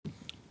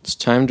It's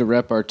time to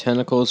wrap our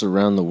tentacles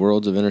around the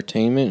worlds of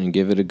entertainment and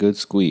give it a good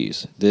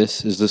squeeze.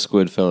 This is the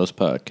Squidfellas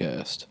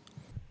Podcast.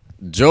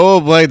 Joe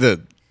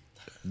Biden.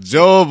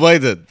 Joe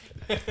Biden.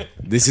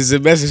 This is a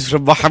message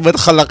from Mohammed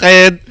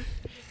Khalaqin.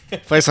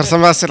 Faisal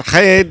Samas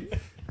Al-Hain.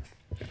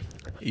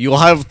 You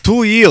have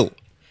 2 years.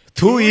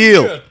 2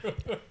 years.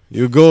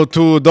 You go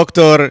to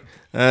doctor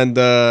and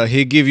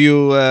he give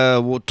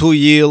you 2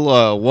 years,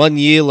 1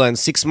 year and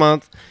 6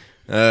 months.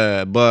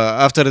 But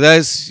after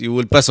this, you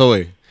will pass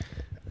away.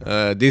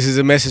 This is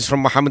a message from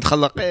Mohammed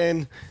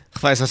Khalaqin.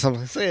 Faisal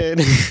Samas Al-Hain.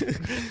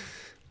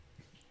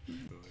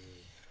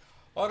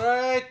 All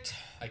right.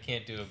 I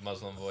can't do a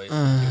Muslim voice. Too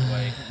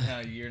white.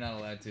 No, you're not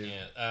allowed to.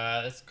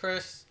 Yeah. It's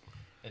Chris,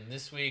 and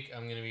this week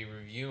I'm going to be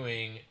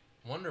reviewing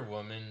Wonder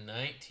Woman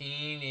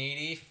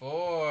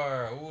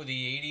 1984. Ooh,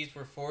 the 80s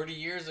were 40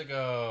 years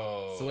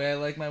ago. That's the way I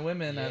like my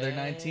women, either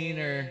 19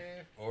 or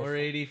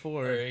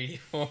 84. Or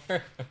 84.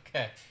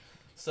 Okay.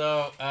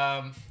 So,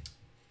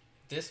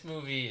 this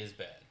movie is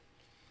bad.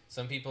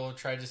 Some people have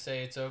tried to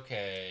say it's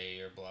okay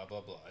or blah,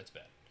 blah, blah. It's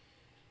bad.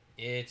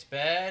 It's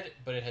bad,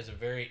 but it has a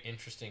very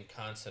interesting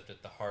concept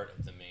at the heart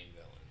of the main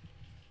villain.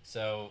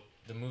 So,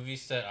 the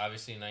movie's set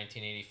obviously in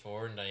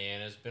 1984, and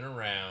Diana's been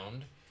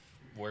around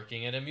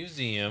working at a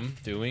museum,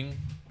 doing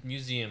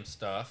museum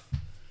stuff,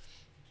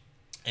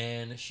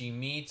 and she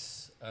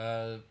meets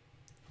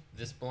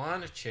this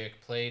blonde chick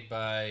played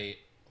by,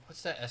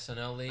 what's that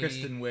SNL lady?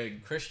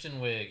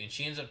 Kristen Wiig, and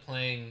she ends up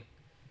playing,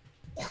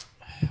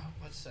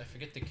 I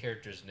forget the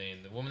character's name,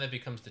 the woman that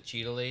becomes the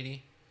Cheetah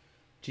Lady.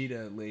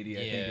 Cheetah Lady,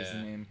 I think is the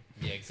name.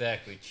 Yeah,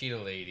 exactly. Cheetah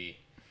Lady.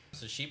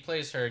 So she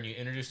plays her, and you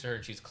introduce her,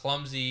 and she's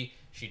clumsy.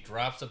 She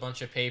drops a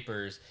bunch of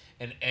papers,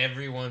 and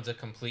everyone's a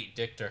complete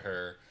dick to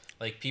her.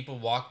 Like, people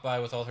walk by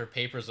with all her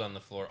papers on the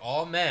floor,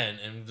 all men,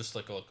 and just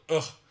like, look,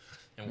 ugh,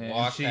 and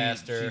walk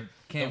past her. She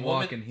can't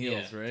walk in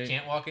heels, right?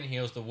 Can't walk in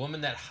heels. The woman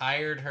that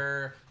hired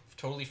her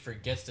totally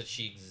forgets that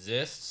she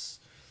exists,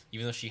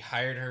 even though she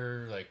hired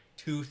her, like,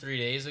 2-3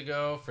 days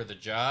ago for the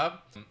job.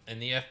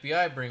 And the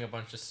FBI bring a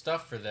bunch of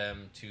stuff for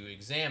them to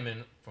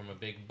examine from a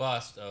big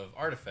bust of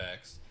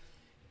artifacts.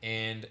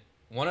 And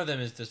one of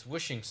them is this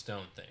wishing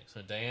stone thing.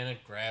 So Diana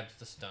grabs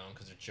the stone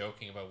because they're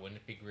joking about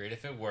wouldn't it be great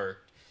if it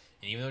worked.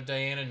 And even though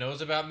Diana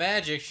knows about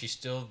magic, she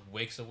still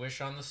wakes a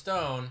wish on the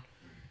stone.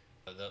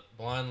 The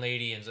blonde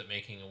lady ends up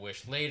making a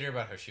wish later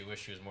about how she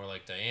wished she was more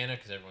like Diana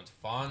because everyone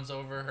fawns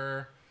over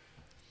her.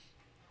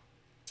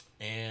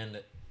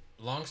 And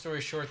long story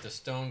short, the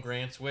stone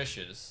grants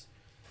wishes,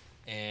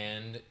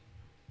 and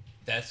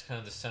that's kind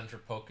of the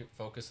central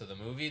focus of the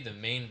movie. The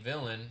main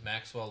villain,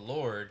 Maxwell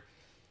Lord,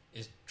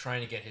 is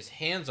trying to get his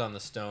hands on the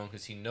stone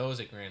because he knows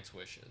it grants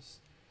wishes.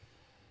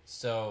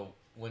 So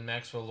when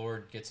Maxwell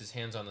Lord gets his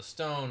hands on the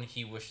stone,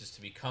 he wishes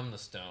to become the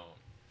stone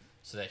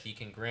so that he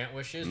can grant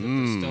wishes, but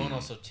the stone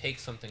also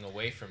takes something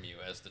away from you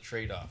as the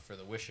trade-off for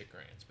the wish it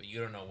grants, but you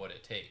don't know what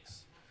it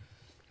takes.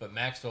 But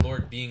Maxwell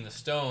Lord, being the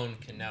stone,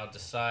 can now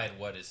decide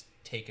what is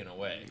taken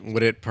away.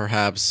 Would it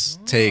perhaps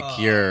take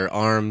your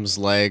arms,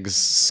 legs,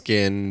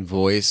 skin,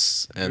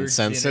 voice, and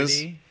senses?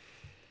 Virginity?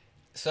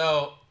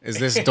 So Is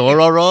this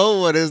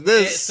Dororo? What is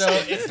this? So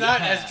it's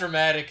not as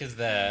dramatic as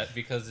that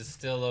because it's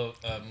still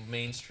a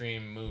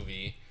mainstream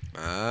movie.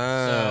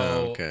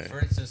 Okay. For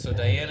instance, so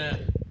Diana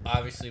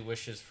obviously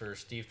wishes for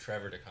Steve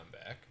Trevor to come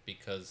back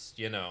because,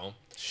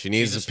 She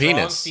needs she's a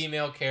penis. strong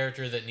female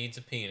character that needs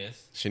a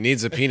penis. She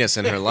needs a penis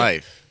in her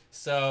life.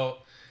 So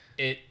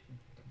it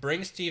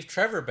brings Steve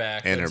Trevor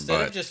back. And but her instead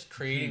butt. of just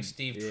creating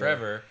Steve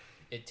Trevor,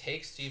 it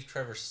takes Steve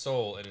Trevor's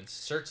soul and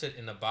inserts it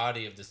in the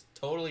body of this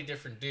totally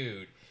different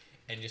dude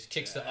and just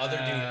kicks the other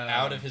dude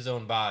out of his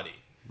own body.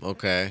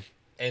 Okay.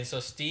 And so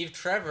Steve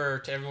Trevor,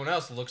 to everyone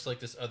else, looks like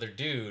this other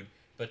dude,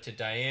 but to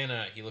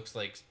Diana, he looks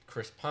like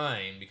Chris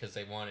Pine because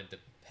they wanted to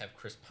have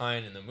Chris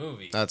Pine in the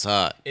movie. That's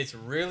hot. It's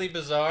really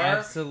bizarre.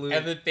 Absolute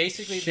And then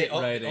basically, shit the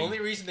writing. only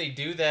reason they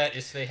do that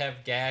is they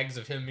have gags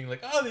of him being like,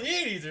 "Oh, the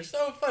 '80s are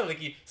so fun."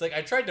 Like it's like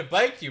I tried to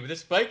bike you, but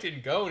this bike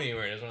didn't go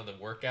anywhere. It was one of the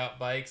workout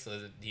bikes, so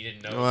he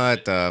didn't know.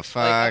 What the Like a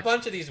fuck?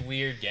 bunch of these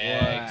weird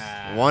gags.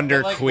 Wow.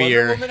 Wonder But, like,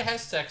 queer. Wonder Woman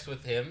has sex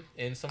with him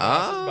in someone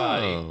else's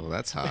body, Oh,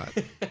 that's hot.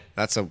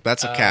 That's a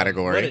What a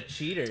category.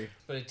 cheater.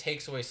 but it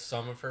takes away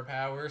some of her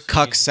powers.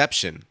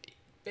 Cuckception.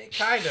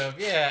 Kind of,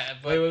 yeah.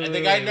 But Wait, and the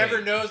guy wait.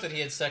 never knows that he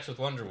had sex with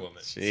Wonder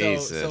Woman.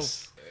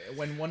 Jesus. So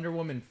when Wonder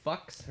Woman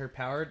fucks, her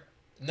power...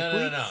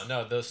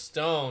 No. The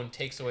stone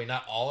takes away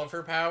not all of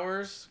her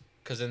powers,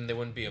 because then there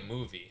wouldn't be a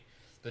movie.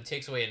 But it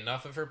takes away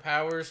enough of her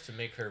powers to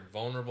make her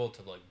vulnerable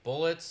to like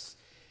bullets,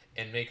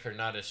 and make her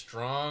not as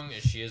strong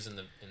as she is in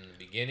the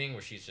beginning,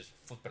 where she's just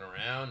flipping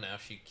around. Now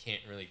she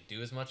can't really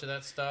do as much of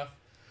that stuff.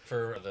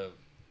 For the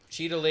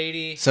Cheetah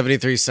Lady,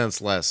 73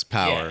 cents less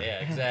power.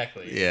 Yeah,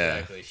 exactly. Yeah.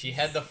 Exactly. She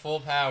had the full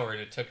power,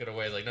 and it took it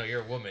away. Like, no,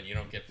 you're a woman. You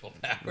don't get full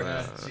power.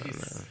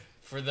 Jeez.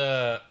 For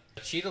the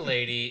Cheetah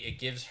Lady, it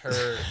gives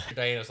her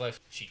Diana's life.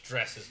 She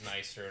dresses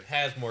nicer and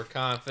has more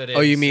confidence.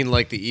 Oh, you mean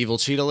like the evil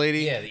cheetah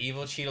lady? Yeah, the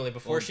evil Cheetah Lady.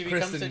 Before Well, she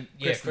becomes Kristen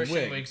Kristen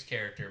Wiig. Wiig's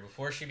character.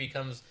 Before she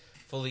becomes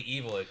fully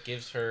evil, it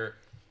gives her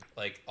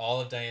like all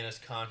of Diana's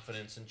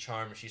confidence and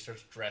charm, and she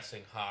starts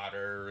dressing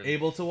hotter. And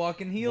Able to walk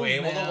in heels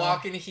able now. to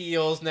walk in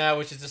heels now,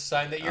 which is a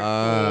sign that you're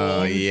Oh,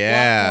 cool.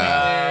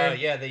 yeah.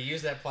 Yeah, they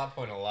use that plot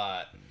point a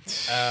lot.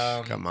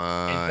 Come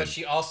on. But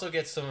she also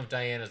gets some of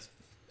Diana's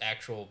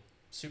actual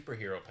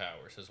superhero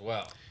powers as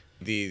well.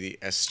 The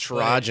But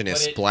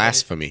estrogynous it-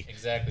 blasphemy.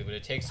 Exactly, but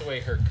it takes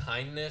away her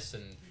kindness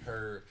and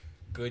her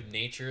good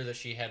nature that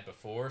she had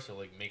before, so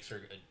like makes her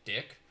a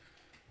dick,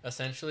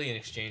 essentially, in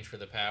exchange for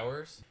the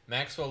powers.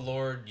 Maxwell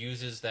Lord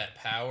uses that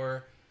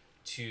power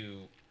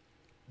to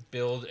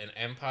build an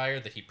empire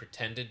that he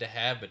pretended to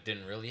have but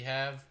didn't really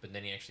have, but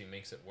then he actually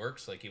makes it work.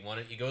 So like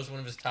he goes to one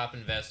of his top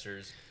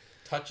investors,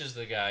 touches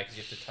the guy because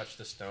you have to touch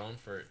the stone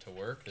for it to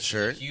work. This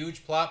Sure. is a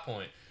huge plot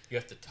point. You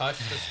have to touch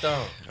the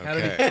stone.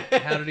 Okay.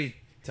 How did he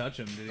touch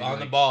him? Did he, On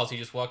the balls. He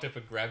just walked up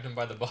and grabbed him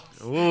by the balls.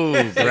 Ooh,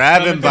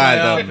 grab him to by my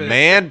the office.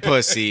 man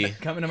pussy.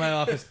 Come into my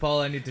office,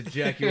 Paul. I need to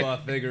jack you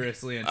off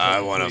vigorously. And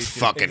I want to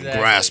fucking Exactly.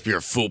 grasp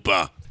your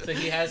fupa. So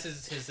he has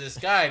his this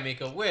guy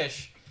make a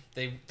wish.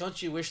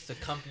 Don't you wish the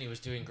company was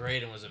doing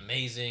great and was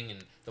amazing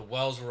and the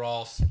wells were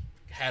all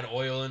had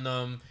oil in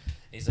them?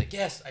 And he's like,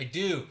 yes, I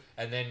do.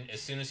 And then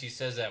as soon as he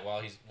says that,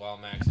 while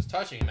Max is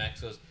touching,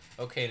 Max goes,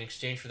 okay, in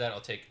exchange for that, I'll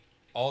take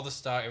all the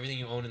stock, everything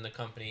you own in the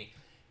company,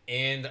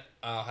 and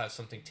I'll have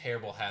something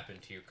terrible happen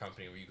to your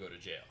company where you go to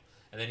jail.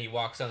 And then he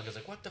walks out and goes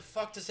like, what the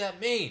fuck does that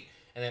mean?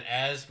 And then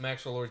as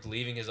Maxwell Lord's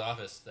leaving his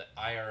office, the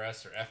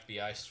IRS or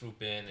FBI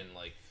swoop in and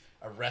like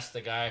arrest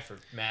the guy for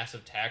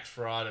massive tax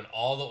fraud, and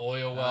all the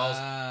oil wells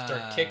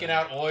start kicking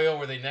out oil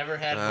where they never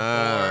had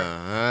before.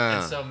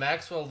 And so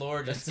Maxwell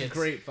Lord just That's a gets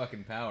great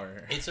fucking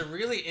power. It's a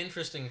really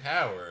interesting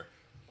power.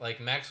 Like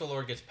Maxwell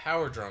Lord gets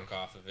power drunk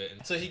off of it,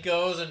 and so he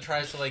goes and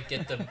tries to like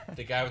get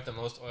the guy with the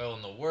most oil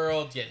in the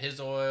world, get his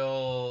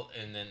oil,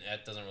 and then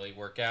that doesn't really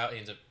work out. He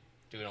ends up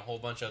doing a whole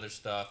bunch of other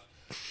stuff.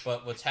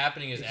 But what's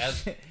happening is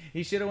as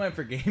He should have went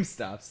for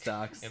GameStop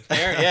stocks.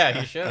 yeah,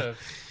 he should have.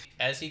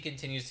 As he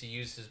continues to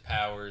use his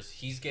powers,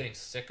 he's getting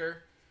sicker.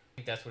 I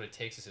think that's what it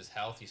takes is his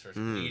health. He starts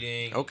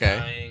bleeding, okay.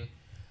 dying.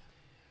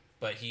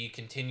 But he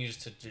continues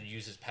to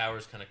use his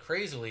powers kind of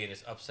crazily, and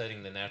is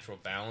upsetting the natural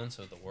balance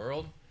of the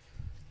world.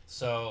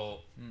 So,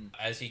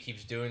 as he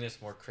keeps doing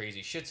this, more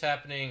crazy shit's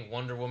happening.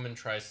 Wonder Woman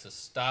tries to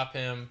stop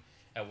him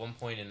at one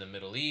point in the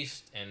Middle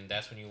East, and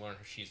that's when you learn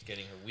she's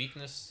getting her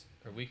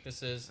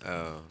weaknesses.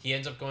 Oh. He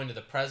ends up going to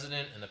the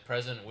president, and the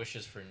president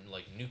wishes for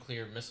like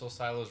nuclear missile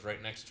silos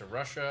right next to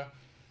Russia,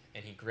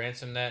 and he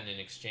grants him that, and in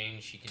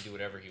exchange he can do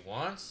whatever he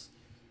wants.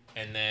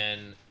 And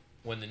then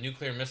when the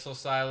nuclear missile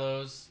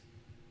silos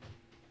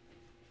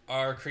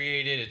are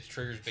created, it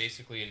triggers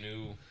basically a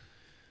new,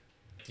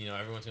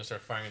 everyone's gonna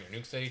start firing their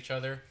nukes at each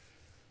other.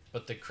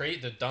 But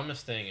the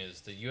dumbest thing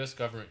is the U.S.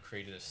 government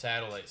created a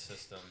satellite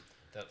system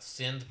that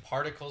sends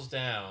particles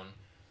down,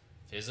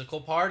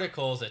 physical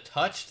particles that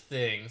touched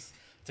things,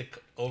 to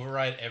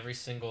override every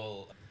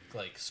single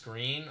like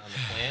screen on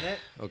the planet.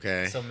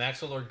 Okay. So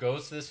Maxwell Lord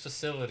goes to this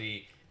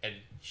facility and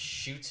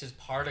shoots his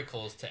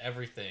particles to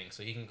everything,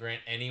 so he can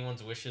grant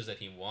anyone's wishes that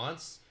he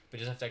wants, but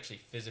he doesn't have to actually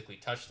physically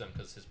touch them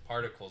because his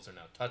particles are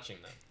now touching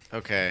them.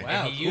 Okay.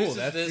 Wow, And he cool. uses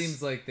That this-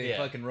 seems like they yeah.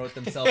 fucking wrote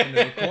themselves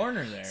into a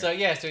corner there. So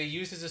he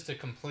uses this to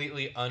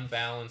completely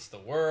unbalance the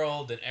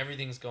world, and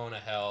everything's going to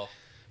hell.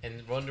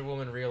 And Wonder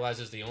Woman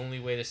realizes the only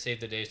way to save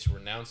the day is to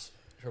renounce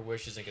her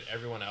wishes and get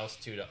everyone else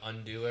to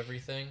undo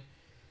everything.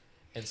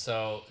 And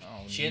so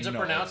she ends up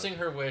renouncing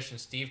her wish, and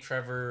Steve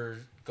Trevor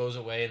goes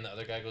away, and the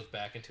other guy goes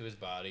back into his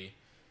body.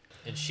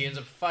 And she ends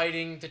up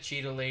fighting the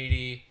Cheetah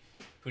Lady,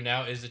 who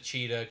now is a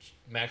cheetah.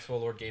 Maxwell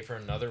Lord gave her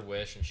another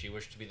wish, and she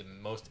wished to be the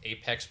most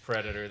apex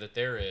predator that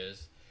there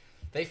is.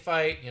 They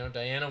fight.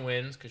 Diana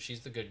wins because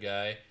she's the good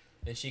guy.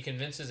 And she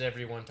convinces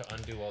everyone to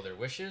undo all their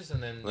wishes,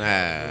 and then the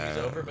movie's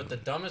over. But the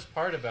dumbest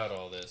part about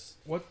all this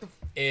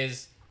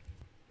is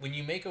when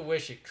you make a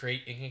wish, it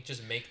can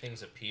just make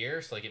things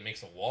appear. So like it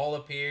makes a wall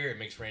appear, it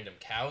makes random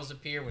cows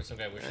appear when some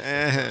guy wishes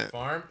to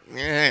farm.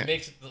 It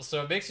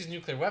makes these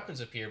nuclear weapons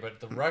appear, but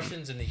the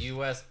Russians and the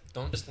U.S.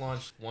 don't just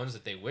launch ones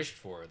that they wished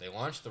for. They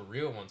launch the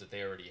real ones that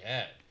they already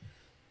had.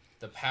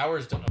 The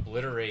powers don't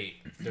obliterate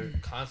the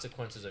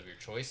consequences of your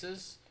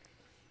choices.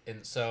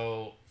 And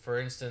so, for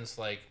instance,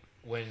 like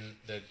when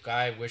the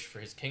guy wished for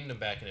his kingdom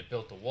back and it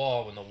built a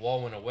wall, when the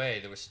wall went away,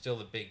 there was still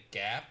a big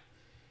gap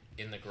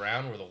in the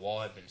ground where the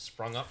wall had been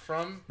sprung up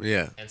from.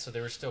 Yeah. And so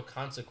there were still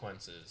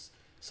consequences.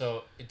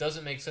 So it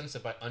doesn't make sense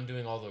that by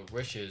undoing all the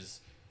wishes,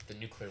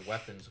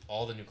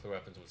 all the nuclear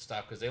weapons would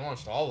stop, because they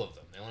launched all of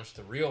them. They launched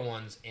the real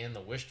ones and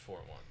the wished for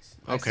ones.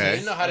 Okay. They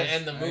didn't know how to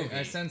end the movie.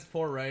 I sense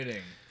poor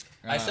writing.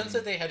 I sense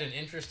that they had an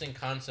interesting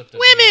concept of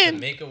Women! to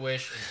make a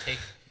wish and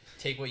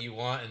take what you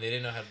want, and they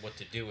didn't know what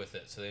to do with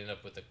it, so they ended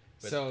up with the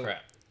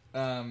crap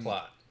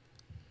plot.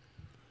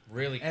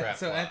 Really crap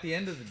So plot. at the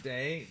end of the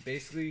day,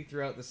 basically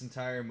throughout this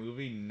entire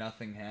movie,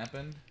 nothing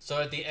happened. So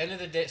at the end of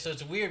the day, so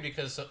it's weird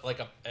because like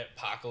a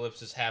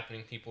apocalypse is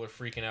happening, people are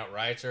freaking out,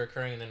 riots are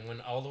occurring, and then when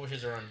all the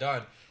wishes are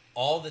undone,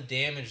 all the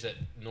damage that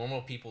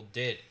normal people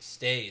did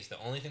stays. The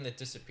only thing that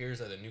disappears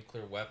are the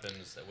nuclear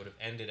weapons that would have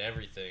ended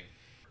everything.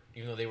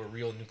 even though they were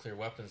real nuclear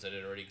weapons that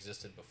had already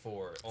existed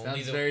before.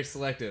 Sounds very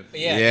selective.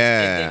 Yeah.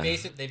 Yeah.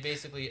 They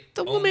basically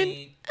The only, woman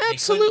they couldn't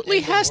absolutely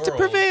end the has to world.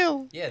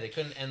 prevail. Yeah, they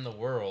couldn't end the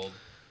world,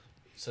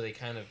 so they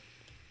kind of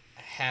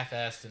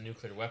half-assed the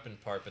nuclear weapon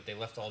part, but they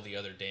left all the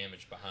other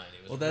damage behind.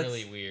 It was That's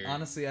really weird.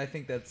 Honestly, I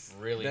think that's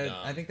Really dumb.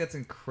 I think that's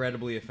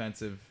incredibly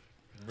offensive.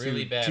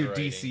 Really to, bad to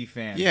writing. DC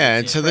fans. Yeah,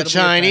 and It's to the incredibly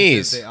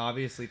Chinese. offensive. They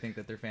obviously think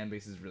that their fan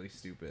base is really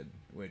stupid,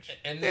 which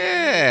And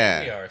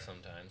Yeah. we are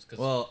sometimes because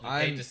well, we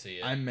paid I'm to see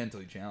it. I'm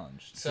mentally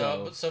challenged.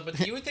 But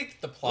you would think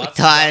the plot's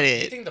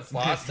Retarded. you think the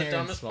plot's the Parents'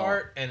 dumbest fault.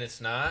 part, and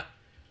it's not.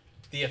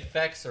 The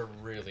effects are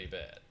really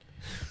bad.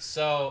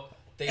 So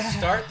they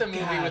start the movie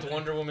God. with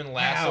Wonder Woman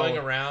lassoing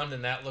Ow. around,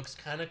 and that looks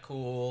kind of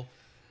cool.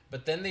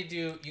 But then they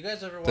do. You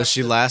guys ever watch? Does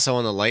she lasso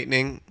on the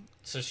lightning?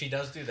 So she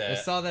does do I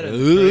that. saw that in the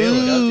Ooh. She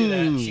trailer. does do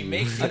that. She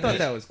makes. I thought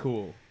that was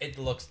cool. It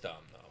looks dumb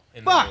though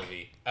in Fuck. the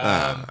movie.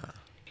 Ah.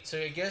 So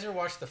you guys ever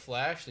watch The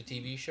Flash, the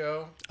TV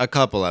show? A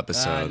couple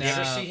episodes. You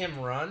ever Nah. see him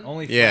run?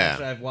 Only Yeah.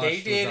 Flash I've watched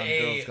They did was on a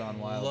Girls Gone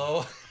Wild.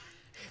 low.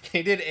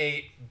 They did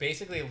a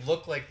basically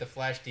look like the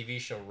Flash TV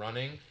show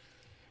running,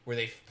 where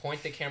they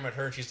point the camera at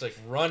her and she's like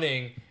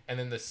running, and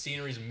then the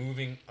scenery's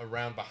moving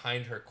around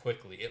behind her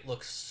quickly. It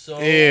looks so.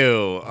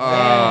 Ew.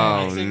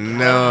 Oh, It's incredible.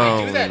 no,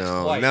 They do that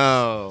no, twice.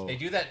 no. They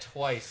do that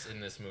twice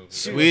in this movie.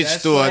 Switch That's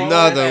to so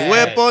another bad.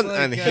 weapon It's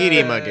and like, hit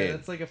him again.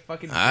 It's like a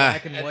fucking Ah.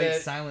 black and And white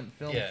then- silent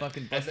film, yeah.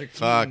 fucking And Buster then-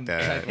 Fuck Keaton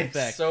that. type It's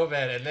effect. so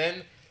bad. And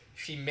then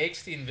she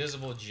makes the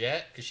invisible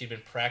jet because she'd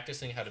been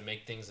practicing how to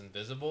make things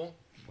invisible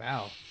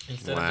Wow.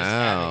 instead of just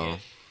Wow. having it.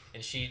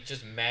 And she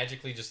just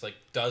magically just like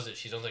does it.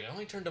 She's like, I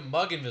only turned a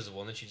mug invisible,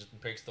 and then she just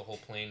makes the whole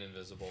plane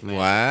invisible.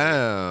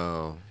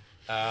 Wow.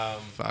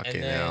 Fucking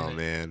Fucking hell,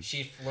 man.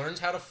 She learns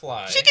how to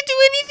fly. She can do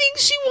anything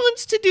she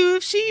wants to do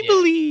if she Yeah.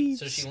 believes.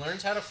 So she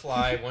learns how to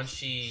fly once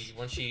she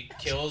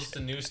kills the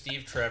new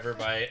Steve Trevor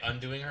by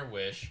undoing her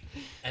wish,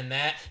 and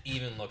that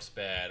even looks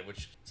bad.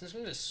 Which since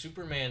when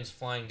Superman's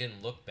flying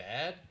didn't look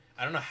bad,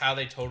 I don't know how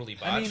they totally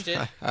botched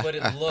it, but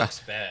it looks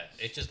bad.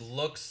 It just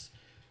looks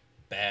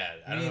bad.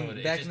 I don't know.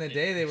 What back in the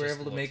day, they were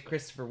able to make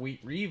Chris. Christopher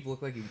Reeve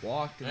look like he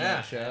walked in Yeah,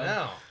 that show. I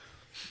know.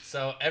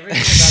 So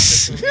everything about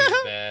this movie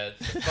is bad.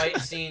 The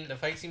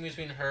fight scene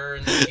between her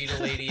and the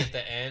Cheetah Lady at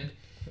the end,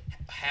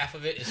 half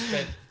of it is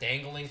spent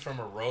dangling from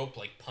a rope,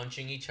 like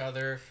punching each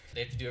other.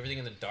 They have to do everything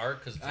in the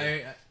dark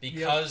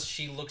because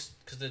she looks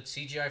because the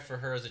CGI for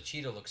her as a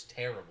cheetah looks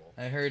terrible.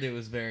 I heard it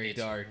was very It's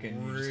dark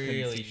and you just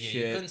really couldn't see you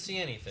shit. couldn't see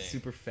anything.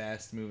 Super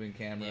fast moving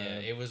camera. Yeah,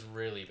 it was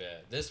really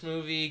bad. This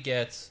movie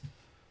gets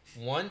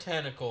one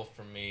tentacle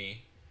from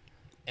me,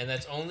 and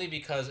that's only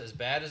because, as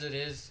bad as it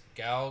is,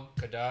 Gal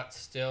Gadot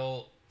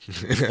still. Is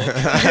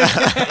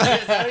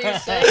that what you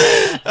say?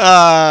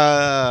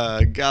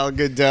 Gal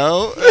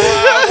Gadot.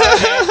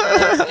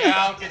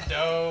 Gal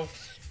Gadot.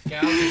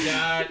 Gal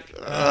Gadot.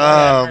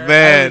 Oh, whatever.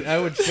 man. I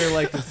would sure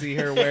like to see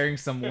her wearing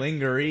some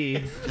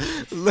lingerie.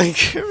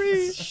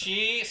 Lingerie.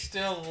 She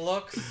still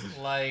looks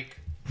like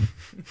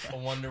a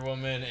Wonder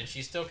Woman, and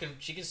she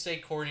can say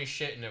corny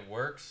shit, and it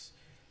works.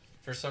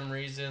 For some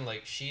reason,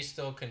 like she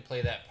still can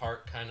play that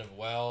part kind of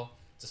well,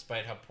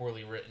 despite how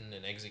poorly written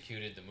and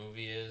executed the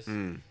movie is.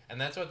 And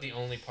that's what the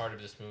only part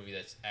of this movie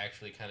that's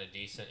actually kind of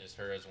decent is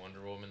her as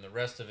Wonder Woman. The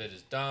rest of it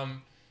is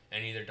dumb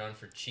and either done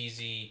for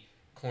cheesy,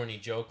 corny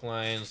joke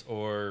lines,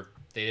 or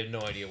they have no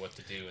idea what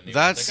to do. And they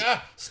were just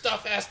like,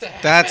 stuff has to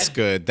happen. That's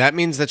good. That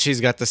means that she's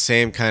got the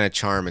same kind of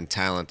charm and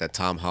talent that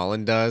Tom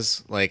Holland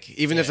does. Like,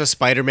 even if Yeah. the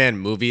Spider-Man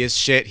movie is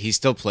shit, he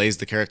still plays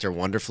the character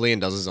wonderfully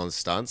and does his own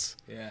stunts.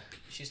 Yeah.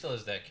 She still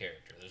is that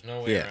character. There's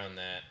no way Yeah. around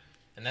that.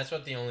 And that's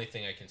what the only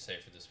thing I can say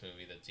for this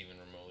movie that's even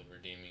remotely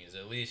redeeming is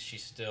at least she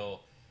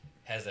still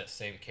has that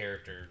same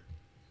character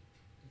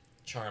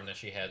charm that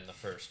she had in the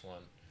first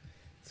one.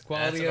 It's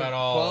quality about of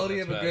all. quality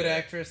That's of a about good it.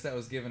 actress that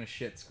was given a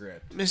shit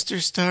script. Mr.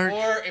 Stark.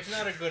 Or if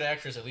not a good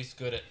actress, at least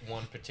good at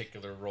one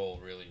particular role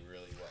really,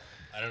 really well.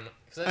 I don't know.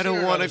 'Cause I've I seen don't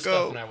her in wanna other stuff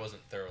go. And I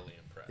wasn't thoroughly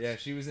impressed. Yeah,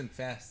 she was in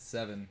Fast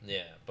 7.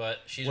 Yeah, but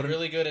she's What an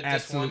really good at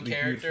this one Absolutely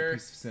beautiful character.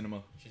 piece of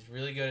cinema. She's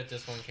really good at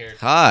this one character.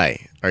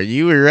 Hi. Are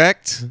you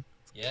erect?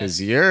 Yes.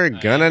 Because you're I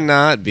gonna am.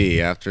 not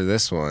be after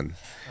this one.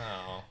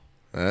 Oh.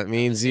 That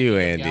means you,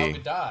 Gal Andy.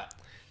 Gadot.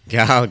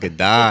 Gal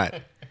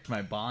Gadot.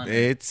 My bond.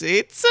 It's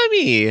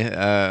me,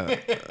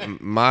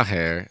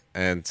 Maher,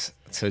 and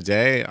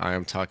today I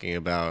am talking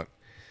about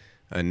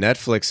a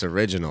Netflix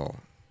original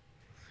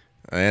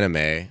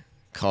anime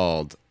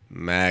called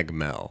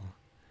Magmel.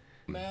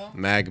 Mel?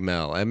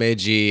 Magmel,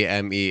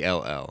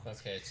 Magmell.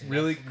 Okay, it's a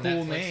Really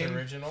cool Netflix name.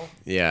 original.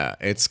 Yeah,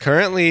 it's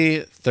currently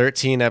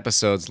 13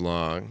 episodes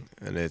long,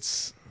 and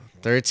it's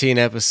 13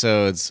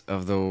 episodes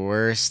of the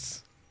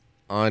worst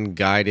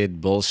unguided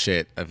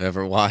bullshit I've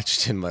ever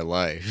watched in my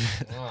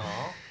life.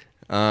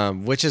 Oh.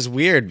 Which is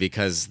weird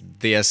because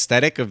the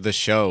aesthetic of the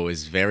show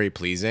is very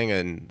pleasing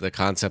and the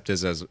concept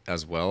is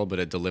as well, but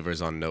it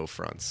delivers on no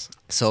fronts.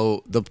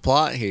 So the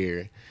plot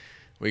here,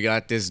 we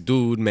got this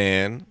dude,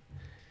 man.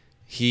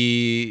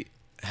 He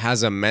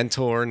has a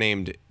mentor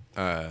named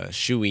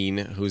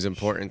Shuin who's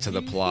important to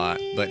the plot,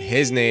 but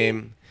his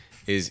name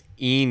is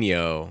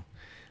Inyo.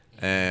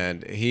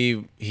 and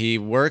he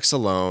works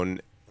alone.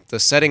 The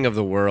setting of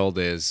the world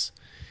is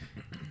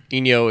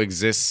Eno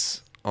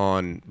exists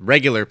on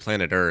regular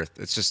planet Earth.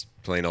 It's just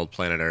plain old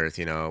planet Earth,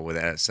 you know,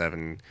 with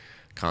 7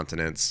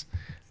 continents,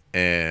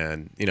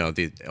 and you know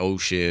the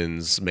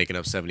oceans making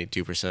up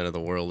 72% of the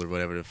world or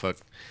whatever the fuck.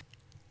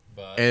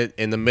 But And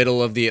in the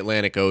middle of the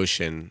Atlantic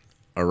Ocean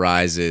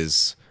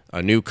arises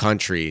a new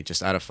country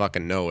just out of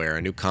fucking nowhere,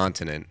 a new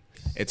continent.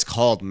 It's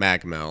called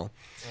Magmel,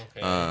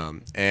 okay.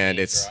 and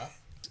Name it's drop.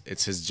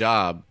 it's his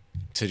job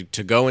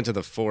to go into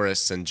the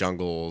forests and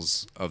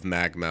jungles of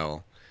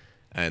Magmel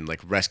and like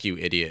rescue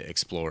idiot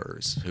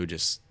explorers who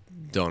just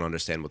don't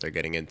understand what they're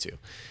getting into,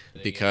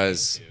 They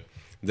because get into.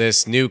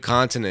 this new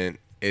continent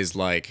is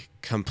like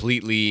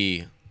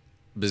completely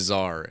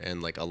bizarre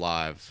and like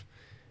alive,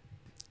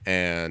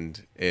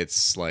 and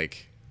it's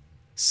like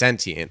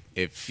sentient.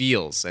 It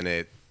feels and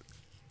it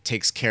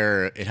takes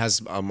care. It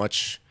has a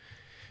much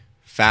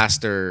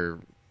faster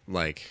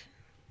like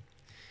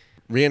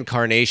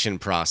reincarnation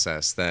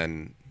process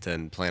than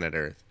planet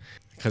Earth,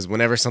 because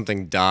whenever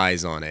something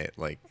dies on it,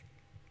 like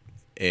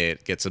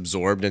it gets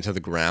absorbed into the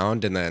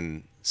ground, and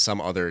then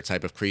some other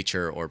type of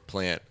creature or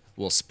plant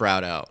will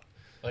sprout out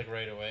Like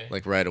right away.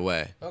 like right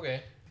away.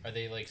 Okay. Are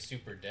they like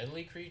super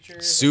deadly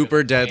creatures? Super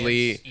Like, do the plants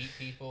deadly, eat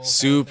people kind of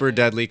super thing?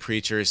 deadly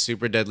creatures,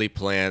 super deadly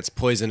plants,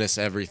 poisonous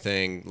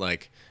everything.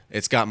 Like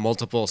it's got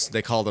multiple.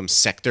 They call them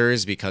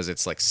sectors because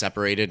it's like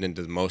separated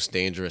into the most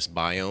dangerous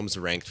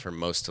biomes, ranked from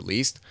most to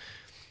least.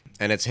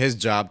 And it's his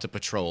job to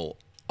patrol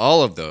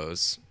all of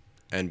those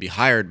and be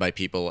hired by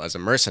people as a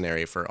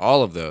mercenary for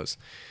all of those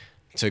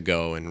to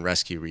go and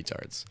rescue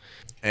retards.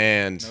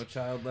 And No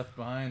child left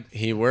behind.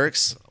 he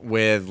works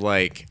with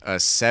like a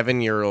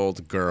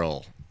 7-year-old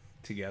girl.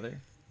 Together.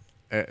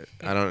 I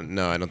don't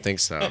know. I don't think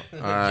so.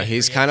 Like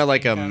He's Jeffrey kind of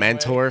like a Epstein kinda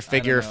mentor way? I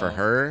figure don't for know.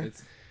 her.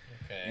 It's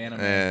Okay. anime.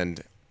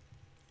 And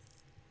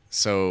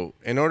so,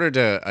 in order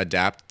to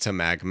adapt to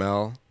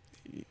Magmel,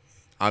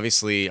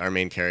 obviously our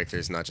main character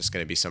is not just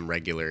going to be some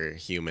regular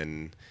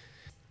human.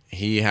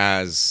 He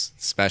has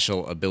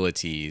special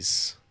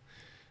abilities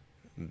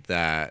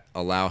that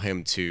allow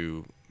him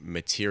to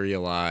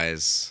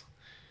materialize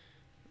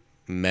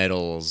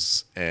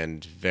metals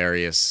and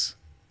various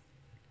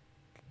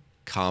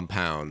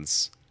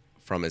compounds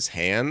from his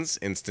hands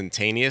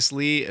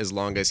instantaneously, as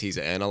long as he's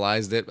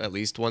analyzed it at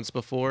least once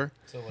before.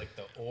 So like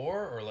the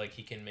ore, or like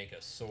he can make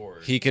a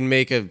sword. He can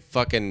make a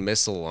fucking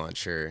missile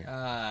launcher.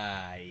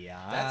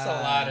 Yeah. That's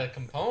a lot of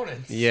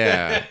components.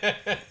 Yeah.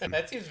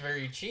 That seems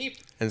very cheap.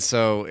 And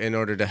so, in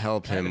order to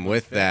help Kind him of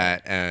with unfair.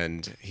 that,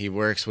 and he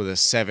works with a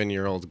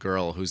 7-year-old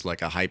girl who's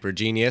like a hyper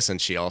genius, and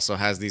she also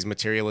has these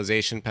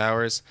materialization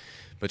powers,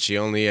 but she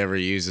only ever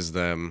uses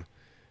them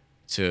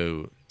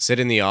to sit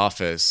in the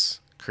office,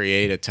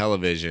 create a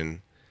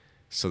television,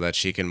 so that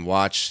she can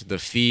watch the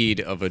feed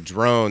of a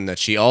drone that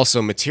she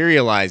also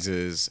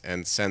materializes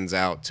and sends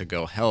out to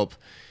go help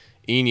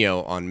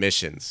Eno on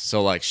missions.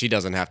 So, like, she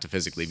doesn't have to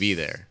physically be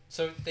there.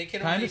 So they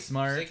can Kinda only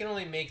smart They can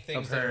only make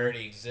things of that her.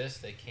 already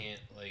exist. They can't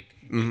like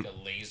make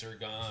a laser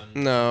gun.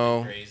 Mm-hmm.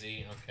 No.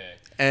 Crazy. Okay.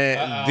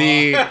 And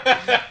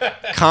the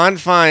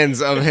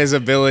confines of his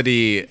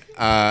ability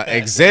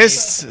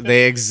exists.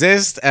 They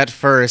exist at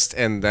first,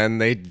 and then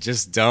they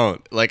just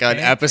don't. Like an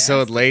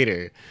episode Fantastic.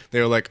 later, they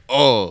were like,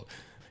 "Oh,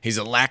 he's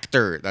a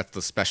lactor." That's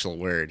the special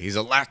word. He's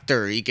a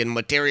lactor. He can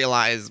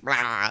materialize blah,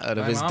 out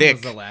of My his mom dick.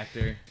 was a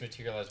lactor.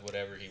 Materialize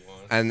whatever he wants.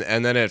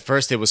 And then at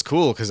first it was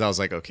cool because I was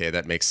like, okay,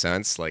 that makes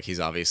sense. Like he's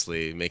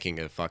obviously making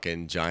a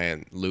fucking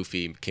giant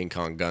Luffy King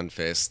Kong gun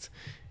fist,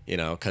 you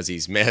know, because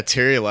he's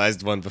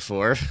materialized one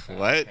before.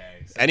 What? Okay,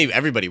 so-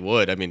 Everybody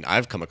would. I mean,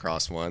 I've come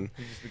across one.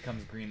 He just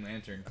becomes Green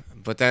Lantern.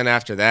 But then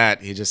after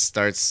that, he just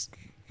starts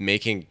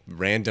making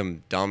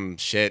random dumb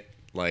shit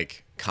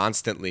like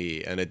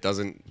constantly, and it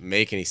doesn't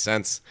make any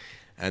sense.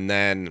 And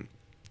then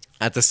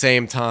at the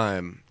same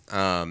time,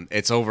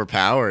 it's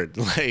overpowered.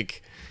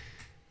 Like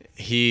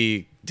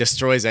he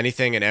destroys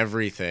anything and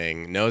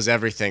everything, knows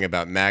everything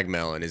about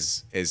Magmel, and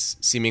is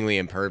seemingly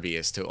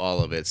impervious to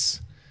all of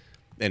its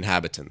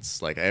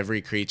inhabitants. Like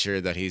every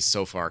creature that he's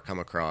so far come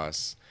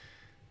across,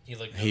 He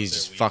like knows he's their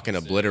just fucking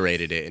weaknesses.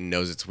 obliterated it and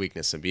knows its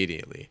weakness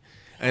immediately.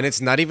 And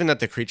it's not even that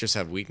the creatures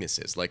have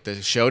weaknesses. Like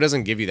the show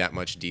doesn't give you that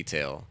much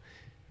detail.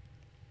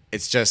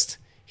 It's just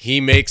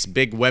he makes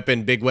big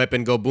weapon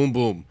go boom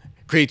boom.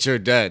 Creature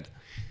dead.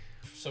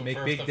 So Make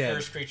for big the dead.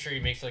 first creature, he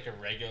makes like a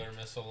regular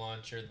missile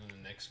launcher. Then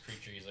the next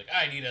creature, he's like,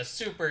 I need a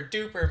super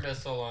duper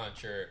missile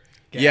launcher.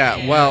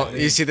 Yeah, well, Yeah,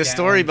 you see the Gallon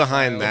story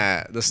behind style.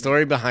 that. The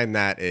story behind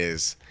that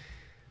is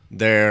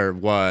there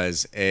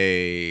was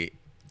a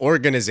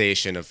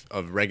organization of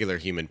regular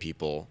human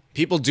people.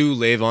 People do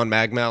live on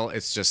Magmel.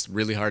 It's just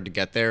really hard to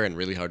get there and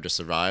really hard to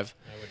survive.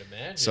 I would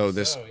imagine. So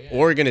this yeah.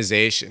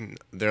 organization,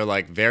 they're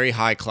like very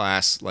high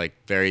class, like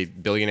very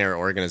billionaire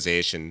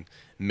organization,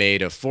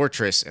 made a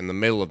fortress in the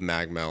middle of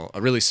Magmel,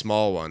 a really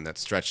small one that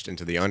stretched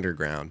into the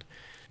underground.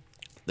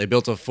 They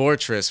built a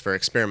fortress for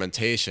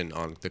experimentation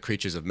on the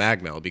creatures of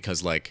Magmel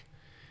because, like,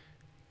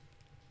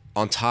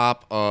 on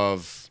top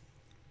of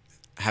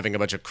having a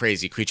bunch of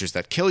crazy creatures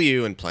that kill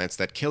you and plants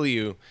that kill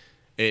you,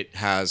 it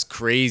has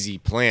crazy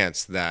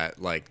plants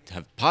that like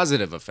have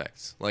positive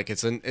effects. Like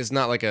it's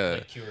not like a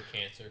Like cure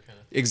cancer kind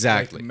of.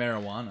 exactly. Like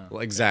marijuana.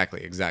 Well,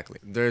 exactly.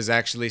 There's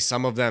actually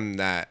some of them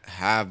that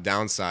have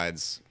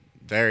downsides,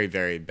 very,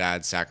 very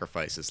bad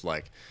sacrifices.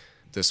 Like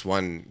this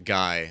one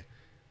guy.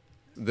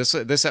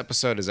 This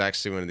episode is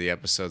actually one of the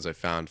episodes I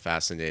found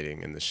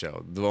fascinating in the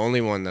show. The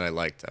only one that I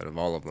liked out of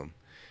all of them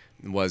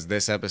was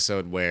this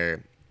episode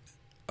where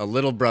a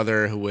little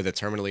brother who with a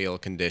terminally ill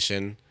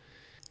condition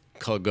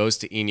goes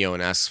to Eno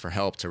and asks for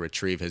help to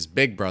retrieve his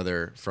big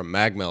brother from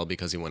Magmel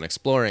because he went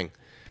exploring.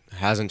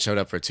 Hasn't showed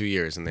up for 2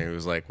 years, and he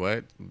was like,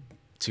 "What?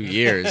 2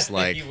 years?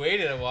 Like You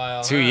waited a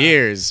while. 2 huh?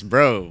 years,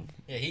 bro?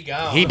 Yeah, he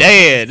gone. He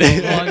dead."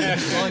 Long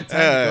time to go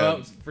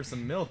out for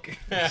some milk.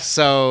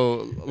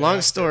 So,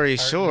 long story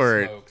Carton of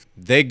short, smokes.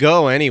 they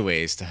go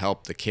anyways to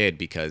help the kid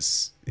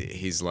because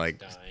he's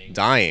like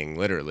dying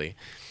literally.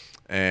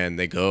 And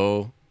they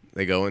go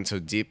into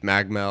deep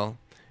Magmel,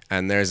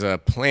 and there's a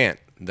plant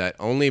that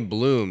only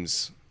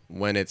blooms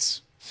when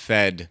it's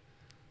fed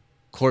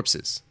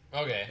corpses,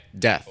 Okay.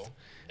 death. Cool.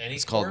 Any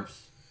It's called-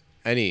 corpse?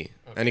 any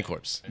Okay.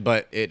 corpse,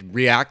 but it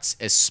reacts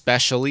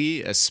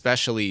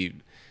especially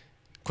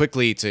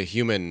quickly to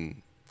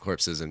human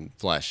corpses and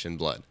flesh and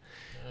blood.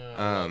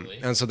 Lovely.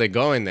 And so they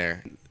go in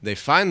there, they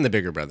find the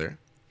bigger brother,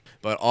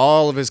 but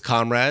all of his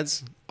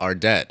comrades are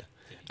dead.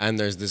 And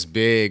there's this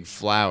big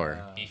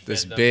flower, He fed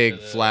this them big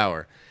to the-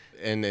 flower.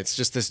 And it's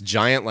just this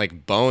giant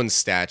like bone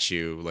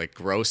statue, like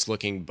gross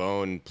looking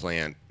bone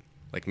plant,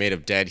 like made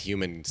of dead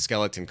human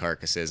skeleton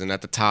carcasses. And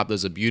at the top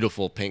there's a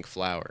beautiful pink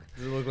flower.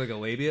 Does it look like a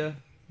labia?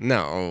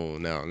 No.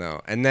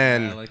 And I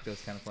then like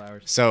those kind of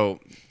flowers. so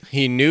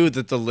he knew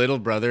that the little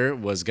brother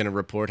was going to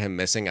report him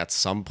missing at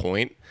some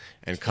point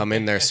and come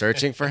in there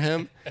searching for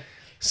him.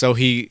 So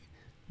he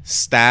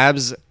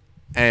stabs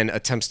and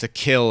attempts to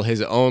kill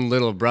his own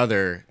little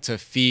brother to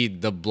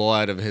feed the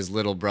blood of his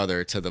little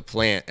brother to the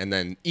plant and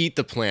then eat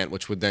the plant,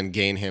 which would then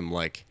gain him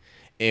like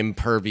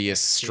impervious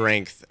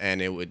strength, and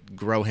it would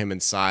grow him in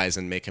size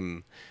and make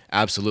him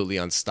absolutely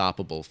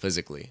unstoppable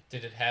physically.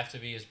 Did it have to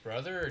be his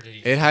brother, or did he?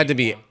 It just had to eat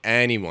be one?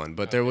 anyone,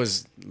 but there Okay.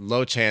 was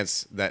low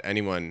chance that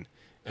anyone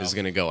is Oh.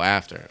 going to go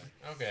after him.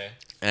 Okay.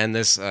 And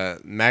this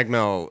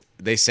Magmel,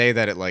 they say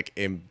that it like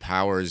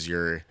empowers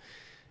your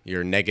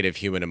negative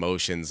human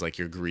emotions, like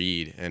your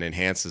greed, and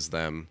enhances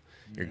them,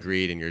 your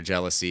greed and your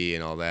jealousy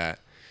and all that.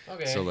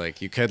 Okay. So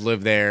like you could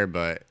live there,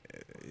 but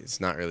it's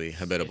not really It's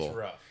habitable.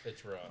 rough.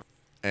 It's rough.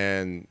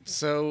 And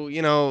so,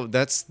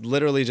 that's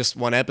literally just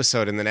one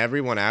episode, and then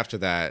everyone after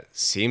that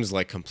seems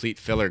like complete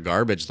filler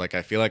garbage. Like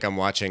I feel like I'm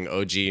watching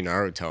OG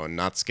Naruto and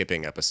not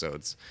skipping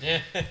episodes.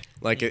 Yeah.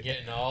 Like You're it-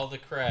 getting all the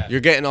crap.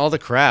 You're getting all the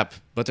crap,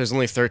 but there's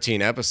only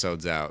 13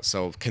 episodes out.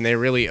 So can they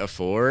really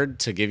afford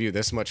to give you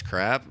this much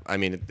crap? I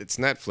mean, it's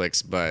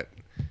Netflix, but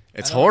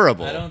it's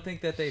horrible. I don't think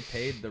that they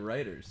paid the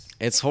writers.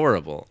 It's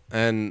horrible.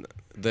 And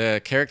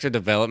the character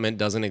development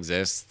doesn't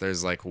exist.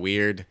 There's like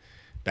weird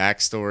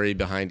backstory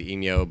behind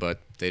Eno, but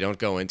they don't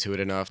go into it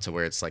enough to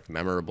where it's like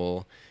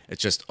memorable.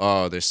 It's just,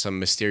 there's some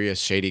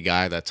mysterious shady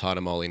guy that taught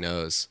him all he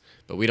knows.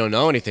 But we don't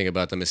know anything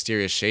about the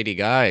mysterious shady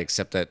guy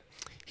except that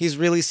he's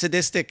really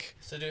sadistic.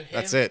 So do him,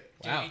 That's it.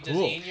 Wow, Does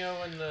cool.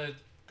 Eno and the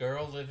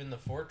girl live in the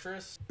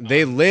fortress?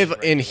 They Oh, live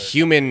in regular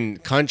human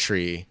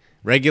country,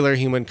 regular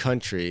human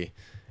country,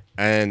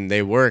 and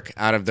they work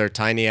out of their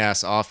tiny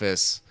ass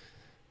office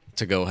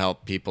to go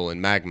help people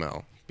in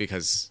Magmel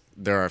because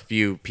there are a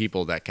few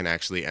people that can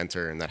actually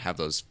enter and that have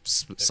those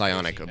the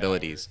psionic crazy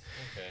abilities.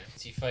 powers. Okay.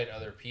 Does he fight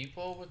other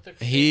people with the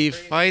He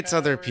crazy fights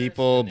other powers,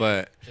 people, or they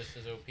but just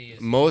as OP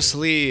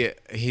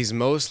as he's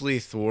mostly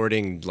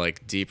thwarting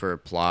like deeper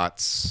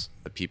plots.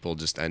 People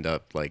just end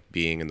up like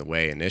being in the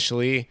way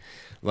initially.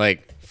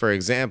 Like for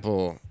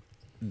example,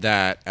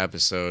 that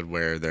episode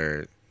where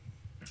they're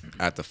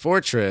at the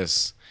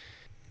fortress,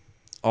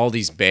 all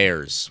these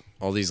bears,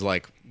 all these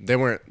like they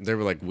were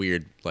like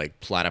weird like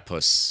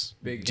platypus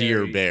Big deer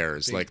hairy-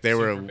 bears. big Like they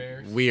were super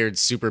bears? weird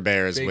super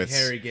bears Big with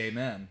hairy gay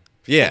men.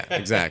 yeah,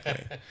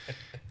 exactly.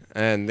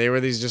 And they were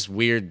these just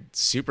weird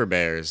super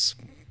bears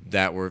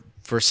that were,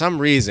 for some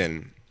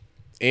reason,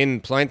 in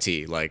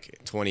plenty, like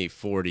 20,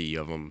 40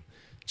 of them,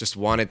 just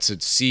wanted to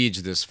siege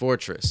this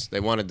fortress. They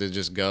wanted to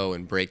just go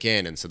and break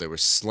in, and so they were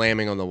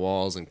slamming on the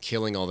walls and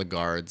killing all the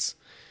guards.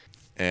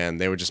 And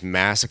they were just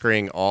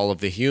massacring all of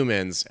the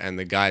humans, and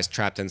the guys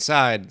trapped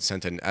inside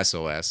sent an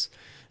SOS.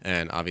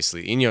 And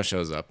obviously, Eno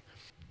shows up.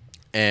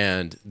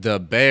 And the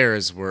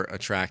bears were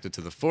attracted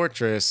to the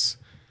fortress,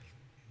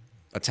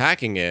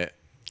 attacking it,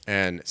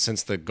 and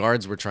since the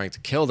guards were trying to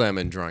kill them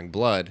and drawing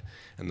blood,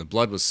 and the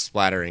blood was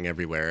splattering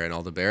everywhere and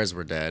all the bears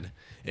were dead,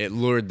 it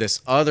lured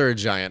this other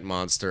giant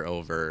monster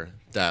over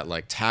that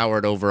like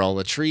towered over all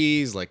the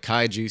trees, like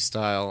kaiju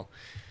style,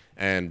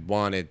 and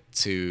wanted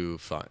to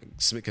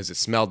because it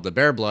smelled the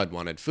bear blood,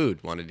 wanted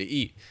food, wanted to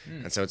eat.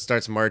 And so it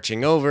starts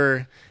marching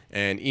over,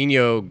 and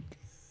Eno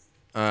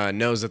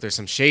knows that there's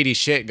some shady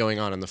shit going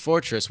on in the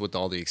fortress with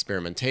all the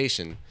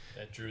experimentation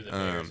that drew the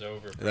bears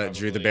over. that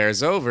drew the probably.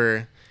 bears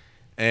over,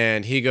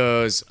 And he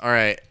goes, all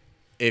right,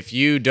 if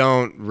you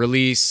don't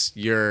release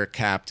your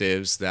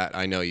captives that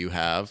I know you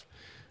have,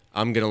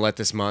 I'm going to let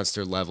this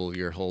monster level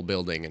your whole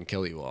building and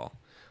kill you all.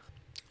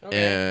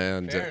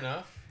 Okay, fair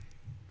enough.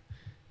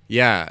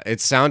 Yeah,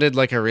 it sounded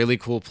like a really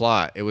cool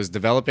plot. It was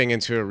developing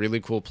into a really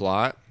cool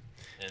plot.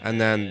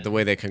 And then the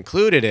way they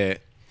concluded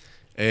it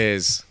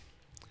is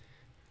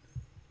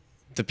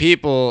the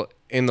people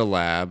in the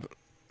lab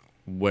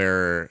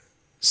were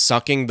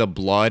sucking the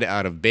blood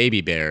out of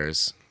baby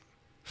bears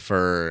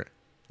for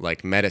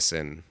like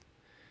medicine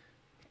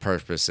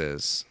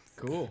purposes.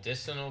 Cool.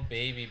 Medicinal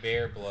baby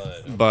bear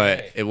blood. But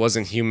Okay. it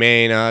wasn't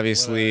humane, What,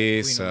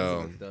 obviously, Queen so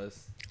Elizabeth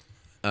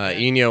does.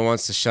 Eno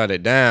wants to shut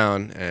it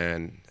down,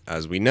 and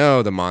as we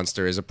know, the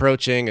monster is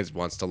approaching. It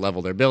wants to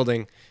level their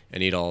building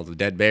and eat all the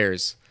dead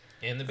bears.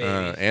 And the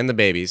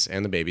babies.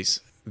 And the babies.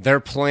 Their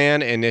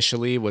plan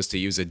initially was to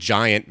use a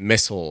giant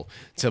missile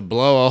to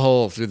blow a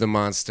hole through the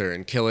monster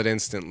and kill it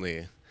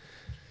instantly.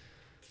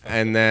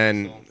 And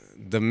then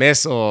the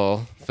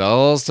missile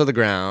falls to the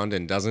ground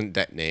and doesn't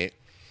detonate.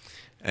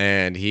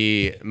 And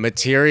he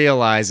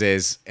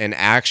materializes an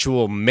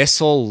actual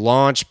missile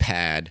launch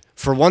pad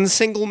for one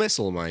single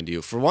missile, mind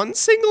you. For one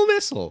single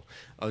missile.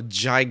 A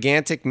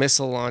gigantic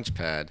missile launch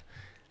pad.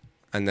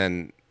 And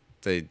then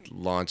they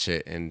launch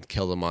it and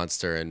kill the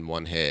monster in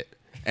one hit.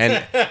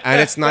 And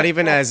it's not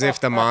even as if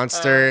the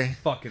monster...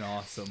 Fucking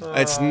awesome.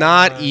 It's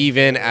not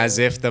even as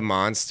if the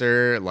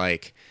monster,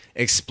 like,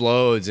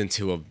 explodes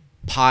into a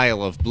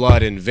pile of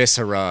blood and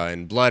viscera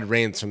and blood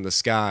rains from the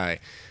sky.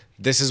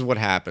 This is what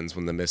happens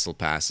when the missile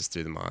passes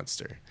through the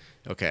monster.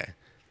 Okay.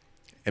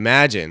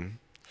 Imagine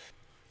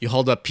you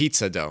hold up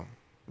pizza dough,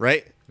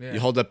 right? Yeah. You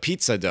hold up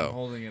pizza I'm dough.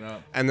 holding it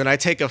up. And then I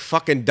take a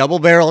fucking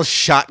double-barrel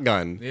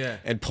shotgun Yeah.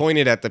 and point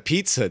it at the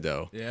pizza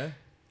dough. Yeah.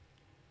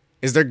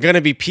 Is there going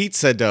to be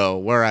pizza dough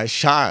where I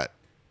shot?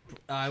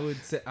 I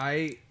would say It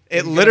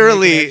I'm gonna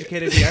literally- make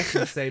an educated guess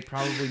and say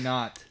probably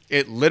not.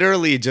 It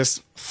literally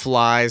just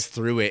flies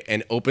through it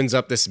and opens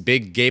up this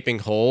big gaping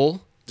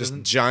hole, this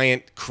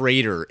giant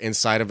crater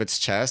inside of its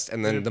chest,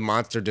 and then the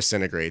monster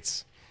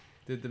disintegrates.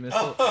 Did the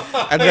missile?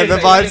 And then the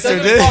It monster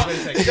doesn't did. fall-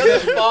 It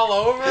doesn't fall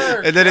over.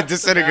 or And then it cross the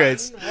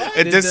disintegrates. mountain? What?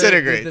 It Did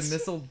disintegrates. the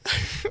missile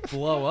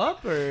blow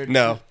up or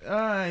No.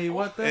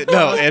 What the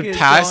No, fuck it is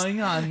passed.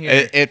 going on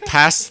here? It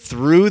passed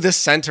through the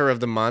center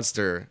of the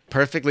monster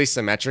perfectly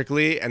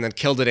symmetrically, and then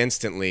killed it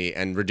instantly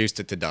and reduced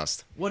it to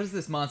dust. What is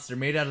this monster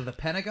made out of the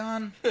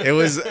Pentagon? It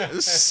was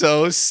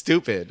so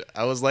stupid.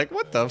 I was like,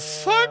 "What the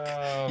fuck?"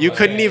 Oh You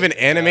couldn't my even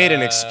animate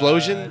an God.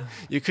 explosion.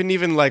 You couldn't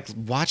even like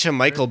watch a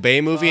Michael Bay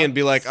movie and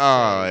be like,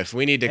 "Oh, if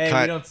we need to Hey, we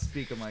cut, don't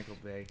speak of Michael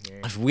Bay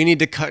here. if we need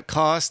to cut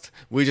cost,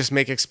 we just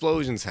make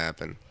explosions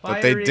happen."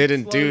 But they Fiery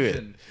didn't do it.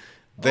 explosion.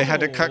 They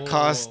had to cut Oh.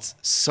 costs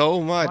so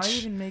Why much.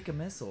 even make a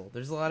missile?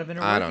 There's a lot of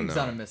inner I don't workings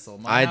know. on a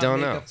missile. I don't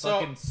make know. A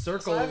fucking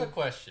circle. So I have a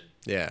question.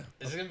 Yeah.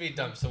 This is gonna be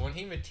dumb. So when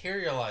he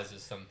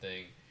materializes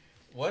something,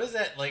 what is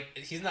that like?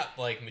 He's not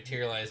like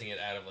materializing it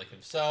out of like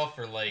himself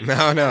or like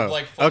No.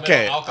 Like Full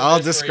Okay, Metal Alchemist I'll where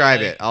he, describe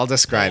like, it. I'll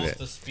describe pulls it.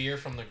 The spear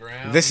from the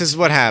ground. This is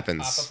what Pop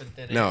happens. up in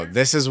thin No, air?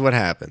 this is what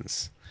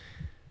happens.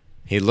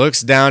 He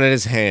looks down at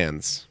his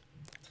hands,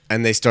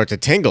 and they start to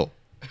tingle.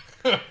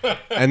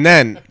 And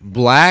then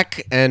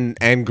black and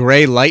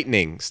gray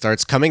lightning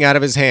starts coming out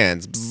of his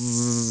hands.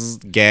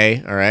 Bzzz,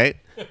 gay, all right?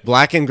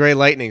 Black and gray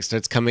lightning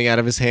starts coming out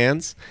of his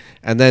hands,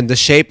 and then the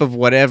shape of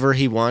whatever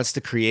he wants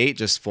to create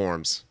just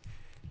forms.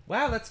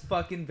 Wow, that's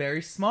fucking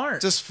very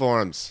smart. Just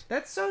forms.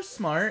 That's so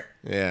smart.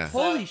 Yeah.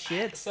 Holy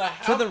shit. So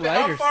how, to the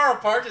how writers. far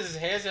apart does his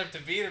hands have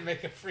to be to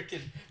make a freaking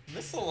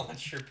missile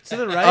launcher? To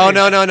the pad? right. Oh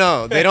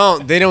no. They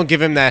don't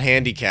give him that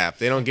handicap.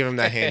 They don't give him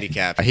that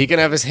handicap. He can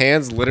have his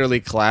hands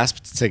literally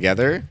clasped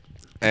together,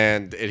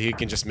 and he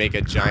can just make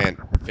a giant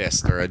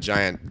fist or a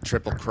giant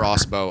triple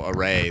crossbow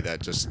array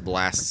that just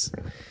blasts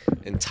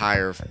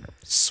entire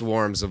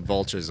swarms of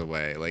vultures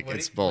away. Like, What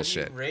it's do you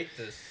bullshit. rate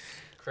this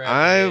crap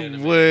I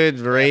anime? would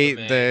Crap rate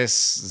anime?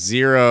 this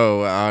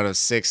 0 out of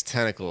 6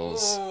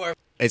 tentacles. Oh,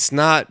 It's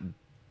not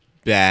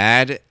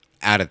bad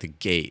out of the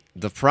gate.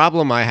 The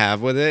problem I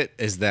have with it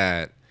is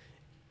that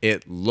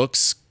it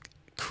looks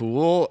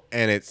cool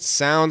and it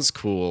sounds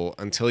cool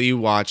until you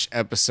watch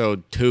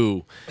episode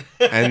 2,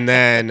 and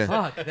then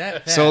Fuck,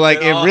 that so fast. like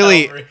Then it all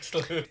really hell breaks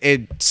loose.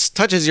 it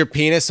touches your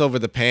penis over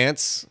the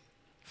pants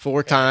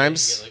 4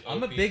 times, You get, like,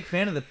 I'm a OP. big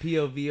fan of the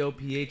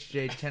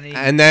POVOPHJ 1080.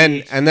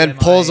 and then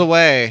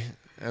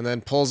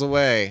pulls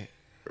away,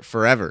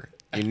 forever.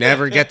 You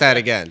never get that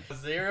again.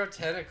 0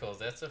 tentacles.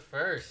 That's a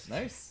first.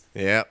 Nice.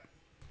 Yep.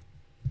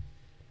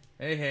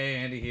 Hey,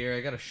 Andy here.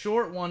 I got a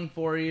short one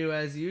for you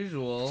as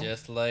usual.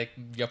 Just like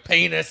your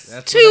penis.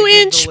 That's what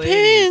I give the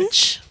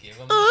ladies. Give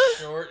them the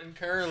short and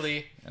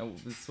curly.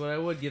 That's what I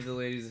would give the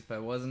ladies if I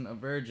wasn't a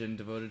virgin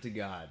devoted to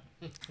God.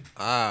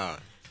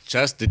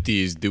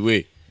 Chastity is the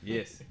way.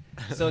 Yes.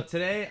 So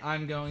today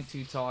I'm going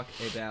to talk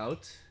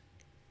about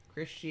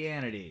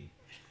Christianity.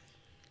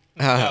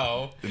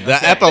 No. The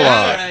epilogue.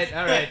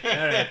 All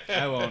right.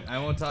 I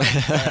won't talk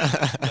about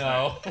that.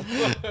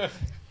 No.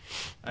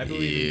 I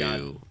believe in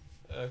God.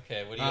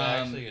 Okay, what are you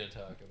actually gonna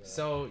talk about?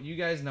 So you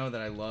guys know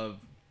that I love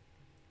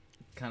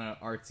kind of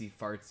artsy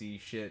fartsy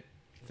shit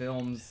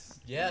films.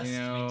 yes, you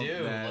know, we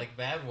do. that- Like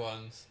bad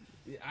ones.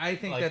 I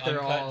think like that they're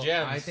Uncut all.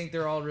 Gems. I think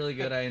they're all really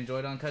good. I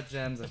enjoyed Uncut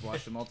Gems. I've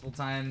watched it multiple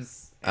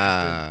times.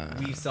 Ah.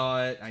 We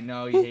saw it. I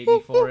know you hate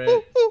me for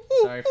it.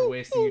 Sorry for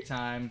wasting your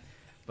time,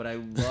 but I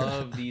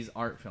love these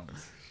art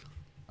films.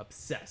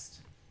 Obsessed.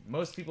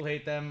 Most people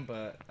hate them,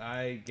 but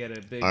I get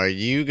a big Are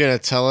you gonna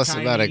tell us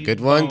about a Tiny good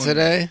one boner.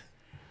 today?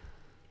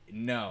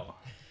 no.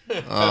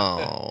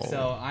 Oh.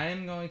 So I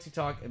am going to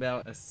talk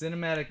about a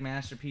cinematic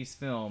masterpiece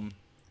film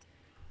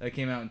that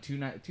came out in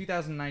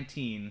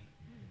 2019,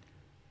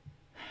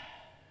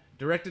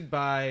 directed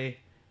by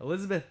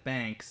Elizabeth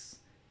Banks,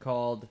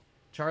 called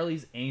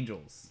Charlie's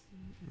Angels.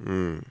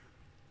 Mm.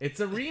 It's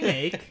a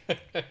remake.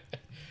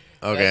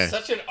 Okay. That's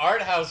such an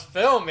art house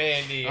film,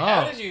 Andy.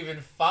 How Oh. did you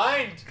even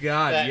find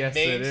God, that yes,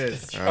 named it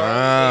is. Charlie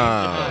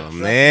Oh, Angels?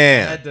 I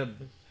man. had to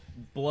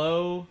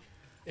blow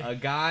a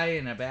guy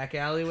in a back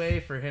alleyway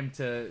for him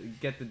to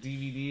get the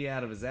DVD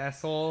out of his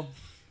asshole.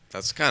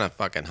 That's kind of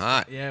fucking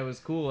hot. Yeah, it was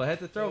cool. I had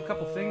to throw a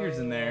couple fingers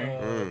in there.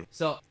 Mm.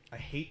 So, I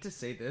hate to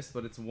say this,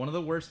 but it's one of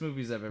the worst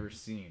movies I've ever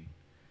seen.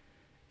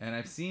 And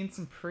I've seen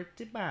some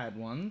pretty bad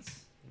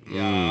ones.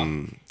 Yeah.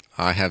 Mm.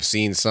 I have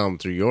seen some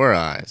through your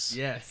eyes.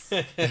 Yes.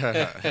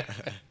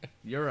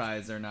 Your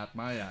eyes are not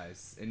my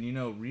eyes. And you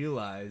know,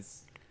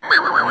 realize.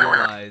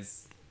 I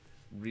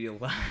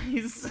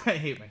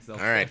hate myself.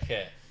 All right.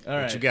 Okay. All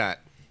right. What you got?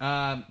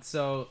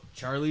 So,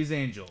 Charlie's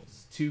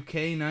Angels,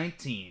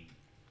 2K19.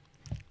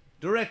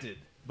 Directed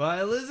by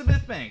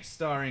Elizabeth Banks,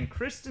 starring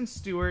Kristen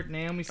Stewart,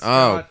 Naomi Oh,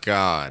 Scott,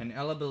 God. and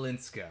Ella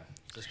Balinska.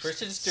 Does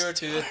Kristen Stewart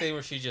do the thing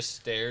where she just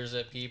stares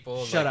at people?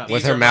 and, Shut like, up. "These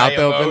With her are my mouth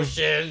open?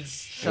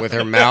 emotions." With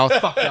her mouth,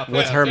 Fuck up.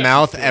 with her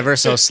mouth ever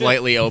so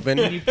slightly Can open.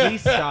 you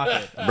please stop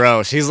it?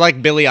 Bro, she's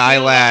like Billie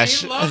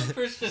Eyelash. He loves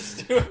Kristen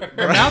Stewart.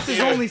 Her mouth is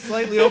only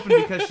slightly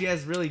open because she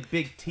has really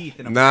big teeth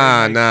and a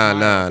Nah, very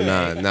nice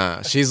smile.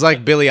 nah. She's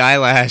like Billie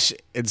Eyelash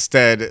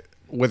instead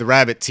with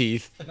rabbit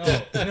teeth.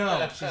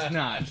 No, she's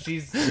not.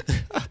 She's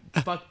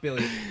fuck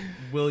Billy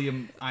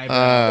William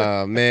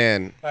Eyebrow. Oh,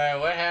 man. All right,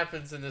 what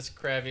happens in this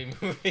crappy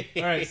movie?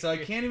 All right, so I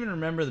can't even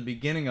remember the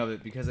beginning of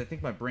it because I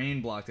think my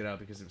brain blocked it out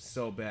because it was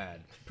so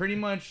bad. Pretty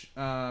much,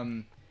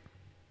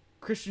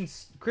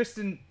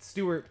 Kristen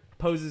Stewart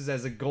poses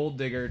as a gold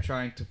digger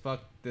trying to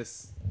fuck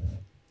this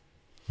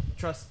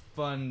trust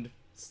fund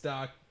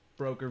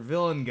stockbroker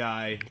villain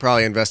guy.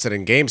 Probably invested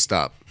in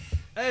GameStop.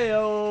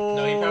 Heyo.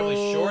 No, he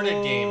probably shorted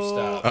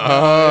GameStop.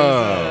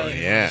 Oh, He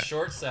was yeah. a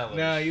short seller.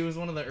 No, he was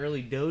one of the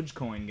early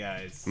Dogecoin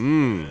guys.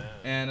 Mm.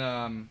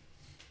 And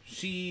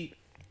she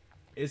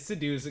is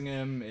seducing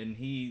him, and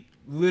he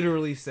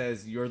literally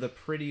says, "You're the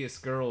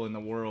prettiest girl in the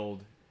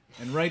world."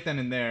 And right then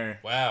and there,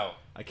 Wow.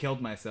 I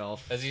killed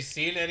myself. Has he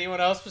seen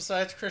anyone else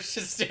besides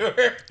Kristen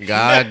Stewart?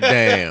 God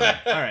damn.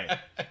 All right, all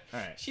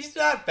right. She's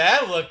not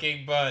bad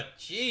looking, but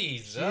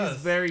Jesus.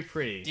 She's very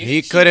pretty. Do you He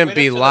think she couldn't went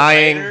be up to the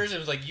lying. writers and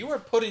was like, "You were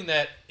putting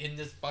that in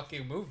this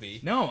fucking movie."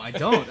 No, I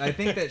don't. I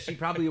think that she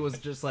probably was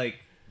just like,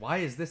 "Why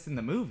is this in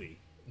the movie?"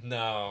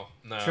 No.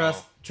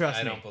 Trust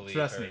I me. don't believe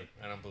Trust her. me.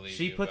 I don't believe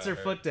She you puts her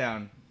about foot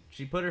down.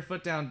 She put her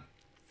foot down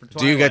for Twilight.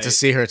 Do you get to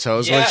see her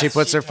toes when she Yes,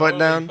 puts her foot totally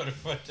down? put her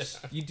foot down.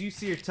 You do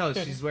see her toes.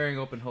 She's wearing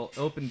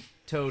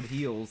open-toed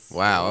heels.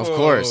 Wow, of Whoa.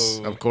 course.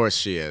 Of course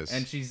she is.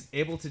 And she's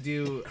able to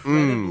do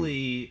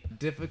incredibly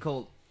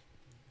difficult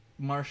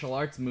martial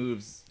arts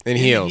moves In the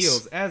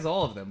heels. as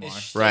all of them are.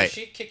 Right. Is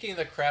she kicking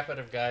the crap out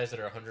of guys that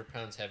are 100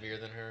 pounds heavier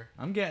than her?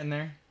 I'm getting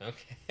there.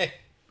 Okay.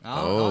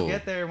 I'll Oh.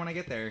 get there when I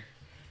get there.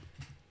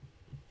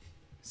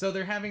 So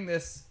they're having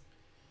this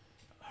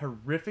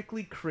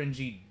horrifically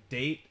cringy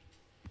date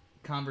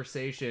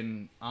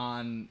conversation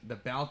on the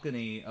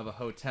balcony of a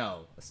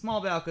hotel. A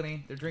small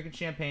balcony. They're drinking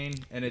champagne,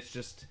 and it's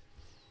just,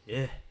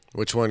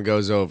 Which one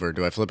goes over?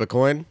 Do I flip a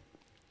coin?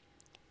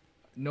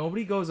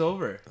 nobody goes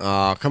over.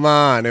 Oh, come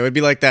on. It would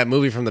be like that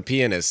movie from The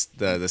Pianist,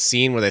 the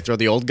scene where they throw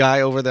the old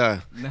guy over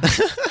the... No,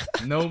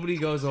 nobody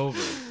goes over.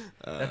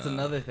 That's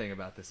another thing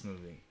about this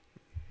movie.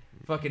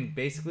 Fucking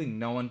basically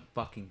no one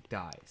fucking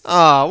dies.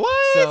 Oh,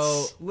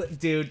 what? So,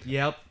 dude,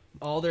 yep.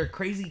 All their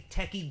crazy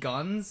techie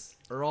guns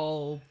are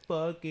all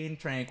fucking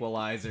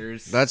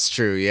tranquilizers. That's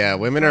true, yeah.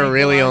 Women are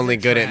really Tranquilizer only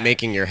good at trash.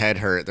 making your head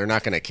hurt. They're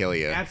not going to kill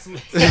you.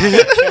 Absolutely.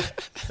 Stop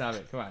it. Stop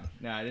it. Come on.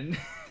 No, I didn't.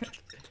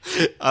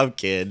 I'm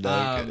kidding.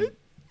 I'm kidding.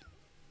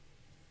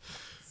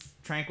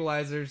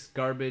 Tranquilizers,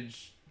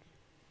 garbage.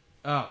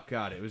 Oh,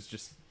 God. It was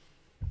just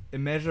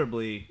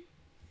immeasurably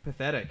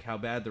pathetic how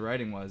bad the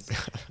writing was.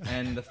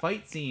 And the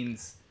fight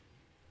scenes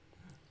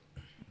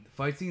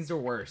are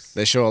worse.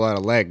 They show a lot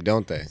of leg,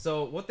 don't they?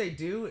 So what they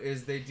do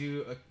is they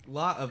do a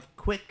lot of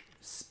quick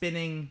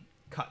spinning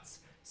cuts.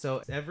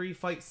 So every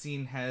fight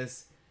scene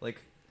has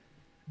like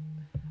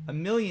a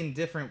million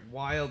different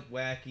wild,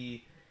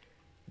 wacky,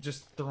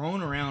 just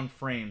thrown around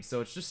frames.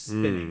 So it's just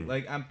spinning.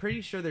 Like I'm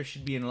pretty sure there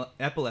should be an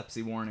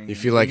epilepsy warning. You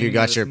at feel the like you beginning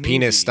of got this your movie.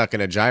 penis stuck in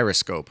a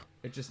gyroscope.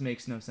 It just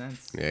makes no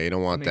sense. Yeah, you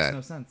don't want It makes that.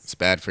 no sense. It's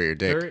bad for your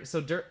dick.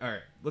 All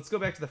right, let's go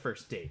back to the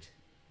first date.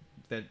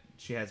 that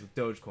she has with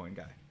Dogecoin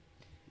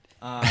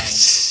guy.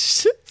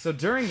 So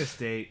during this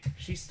date,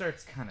 she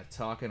starts kind of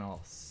talking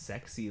all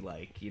sexy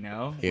like, you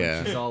know? When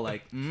Yeah. she's all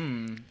like,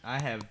 I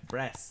have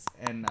breasts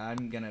and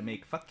I'm gonna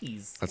make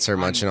fuckies. That's her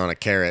munching on a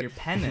carrot. Your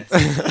penis.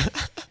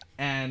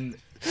 And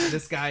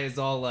this guy is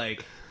all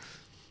like,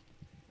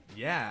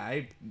 yeah,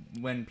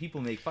 when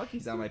people make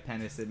fuckies on my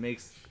penis, it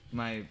makes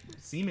my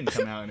semen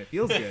come out and it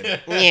feels good.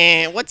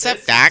 Yeah, what's up,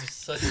 This Doc? is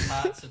such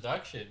hot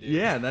seduction, dude.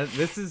 Yeah,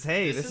 this is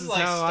This is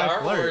like how Star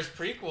I flirt. Wars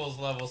prequels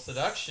level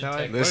seduction. How I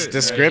technique This flirt.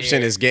 description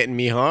right here. is getting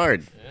me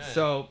hard. Yeah.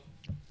 So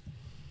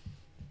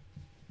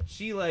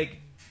she like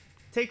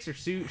takes her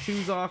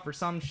shoes off or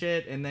some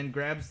shit and then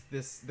grabs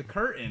the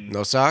curtain.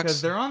 No socks?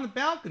 Because they're on the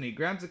balcony.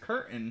 Grabs a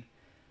curtain,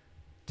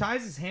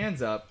 ties his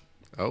hands up.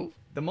 Oh,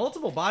 The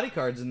multiple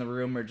bodyguards in the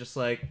room are just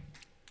like,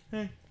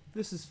 hey,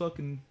 this is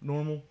fucking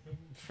normal.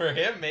 For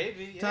him,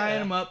 maybe. Yeah.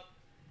 Tying him up,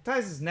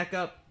 ties his neck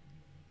up.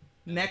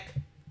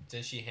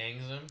 Then she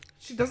hangs him.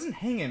 She doesn't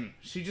hang him.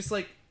 She just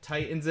like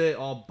tightens it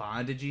all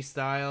bondagey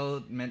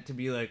style, meant to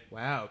be like,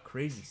 wow,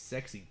 crazy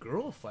sexy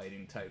girl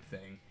fighting type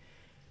thing.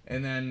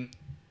 And then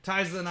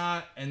ties the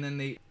knot, and then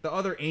the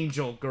other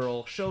angel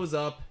girl shows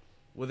up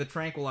with a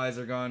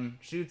tranquilizer gun,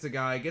 shoots a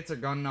guy, gets her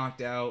gun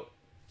knocked out,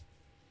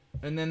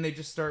 and then they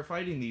just start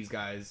fighting these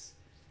guys.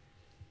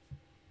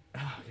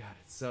 Oh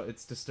god,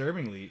 it's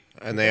disturbingly.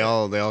 and they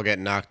all get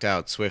knocked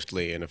out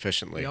swiftly and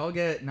efficiently, They all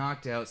get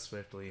knocked out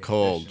swiftly,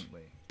 Cold.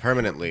 efficiently,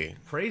 permanently.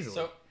 crazily.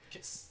 So,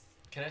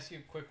 can I ask you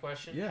a quick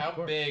question? Yeah, How of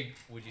course. big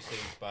would you say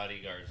these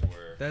bodyguards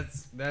were?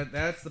 That's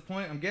the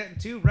point I'm getting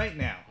to right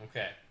now.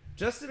 Okay.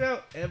 Just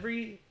about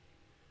every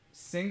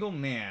single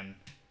man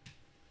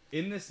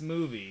in this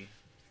movie,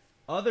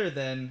 other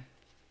than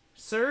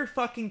Sir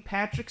fucking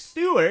Patrick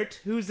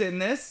Stewart, who's in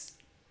this.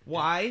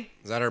 Why?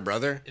 Is that her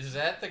brother? Is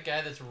that the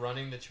guy that's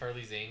running the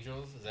Charlie's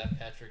Angels? Is that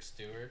Patrick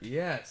Stewart?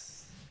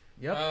 Yes.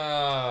 Yep.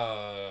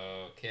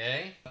 Oh,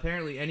 okay.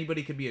 Apparently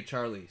anybody could be a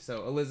Charlie.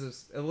 So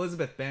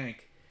Elizabeth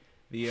Bank,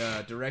 the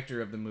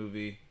director of the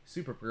movie,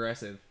 super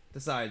progressive,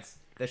 decides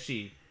that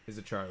she is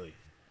a Charlie.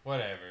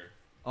 Whatever.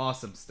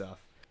 Awesome stuff.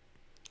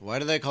 Why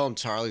do they call them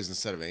Charlies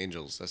instead of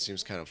angels? That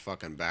seems kind of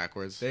fucking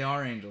backwards. They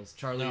are angels.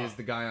 Charlie No. is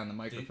the guy on the The-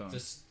 microphone.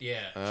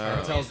 yeah, Oh.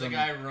 Charlie's Tells the them-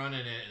 guy running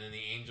it, and then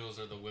the angels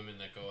are the women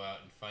that go out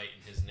and fight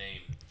in his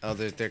name. Oh,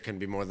 there can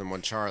be more than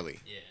one Charlie.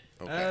 Yeah.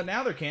 Okay.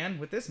 Now there can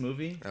with this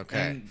movie. Okay.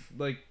 And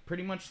like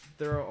pretty much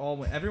they're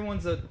all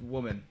everyone's a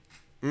woman,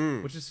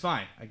 Mm. which is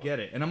fine. I get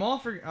it, and I'm all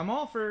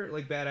for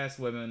like badass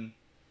women.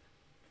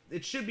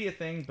 It should be a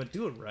thing, but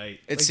do it right.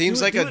 It Like, seems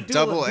do like do a do do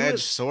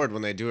double-edged sword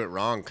when they do it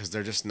wrong because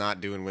they're just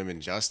not doing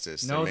women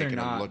justice. No, they're they're making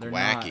not. them look They're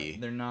wacky.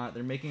 Not. They're not.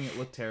 They're making it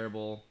look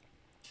terrible.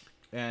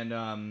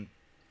 And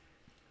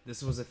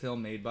this was a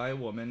film made by a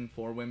woman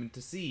for women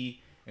to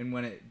see, and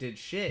when it did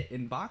shit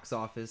in box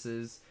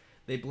offices,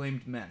 they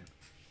blamed men.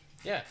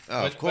 Yeah.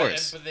 Oh, of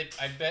course. But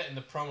I bet in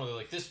the promo they're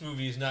like, this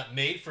movie is not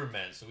made for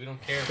men, so we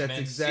don't care if That's men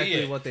see exactly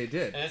it. what they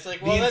did. And it's like,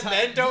 The well, if enti-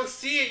 men don't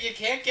see it, you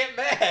can't get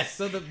mad.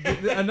 So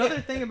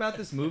another thing about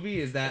this movie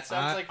is that It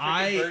sounds like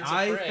freaking Birds of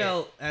I Prey.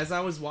 felt as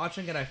I was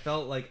watching it, I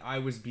felt like I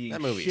was being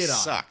That movie shit on.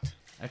 sucked.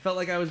 I felt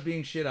like I was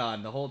being shit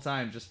on the whole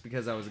time just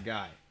because I was a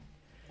guy.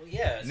 Well,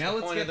 yeah. It's Now the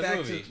let's point get of the back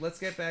movie. to let's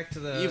get back to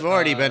the. You've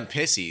already been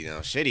pissy. No,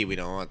 shitty. We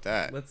don't want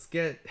that. Let's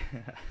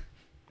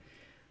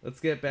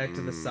get back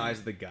to the size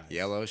of the guy.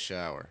 Yellow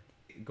shower.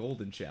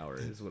 Golden shower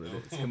is what it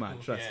is. Come on,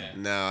 trust Yeah.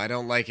 me. No, I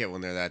don't like it when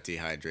they're that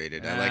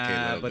dehydrated. I like it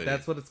a little but bit.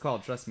 that's what it's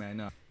called. Trust me, I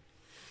know.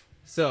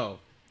 So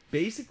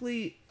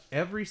basically,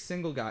 every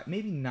single guy,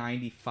 maybe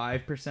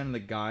 95% of the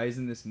guys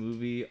in this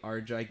movie are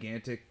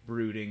gigantic,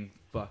 brooding,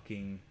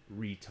 fucking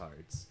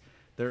retards.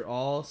 They're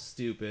all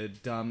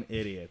stupid, dumb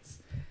idiots.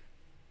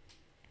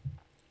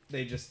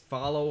 They just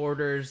follow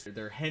orders.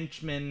 They're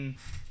henchmen.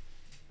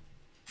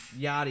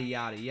 Yada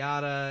yada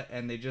yada,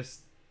 and they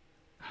just.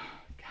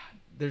 God,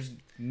 there's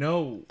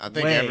no. I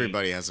think way.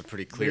 everybody has a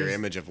pretty clear There's-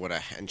 image of what a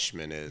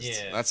henchman is.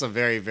 Yeah. That's a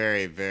very,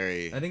 very,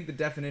 very. I think the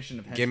definition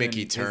of henchman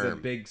Gimmicky is a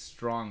term. big,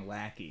 strong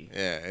lackey.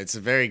 Yeah, it's a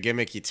very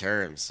gimmicky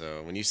term.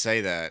 So when you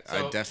say that,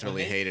 So I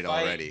definitely when they hate it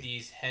fight already.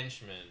 These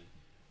henchmen,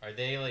 are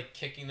they like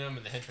kicking them,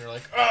 and the henchmen are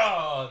like,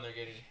 oh, and they're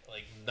getting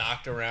like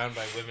knocked around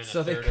by women So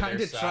a they third kind of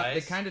their of tried. They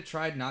size? kind of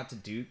tried not to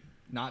do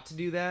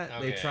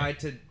that. They Okay. tried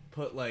to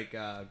put like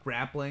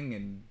grappling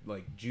and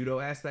like judo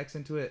aspects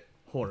into it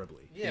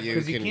horribly. Yeah, You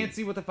because you can- can't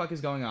see what the fuck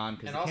is going on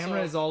because And the also-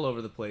 camera is all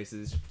over the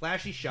places,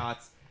 flashy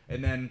shots,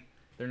 and then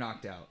they're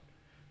knocked out.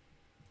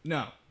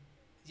 No,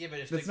 Yeah, but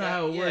if That's the not guy,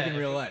 how it works in if-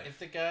 real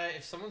life.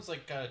 If someone's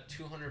like got a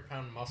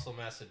 200-pound muscle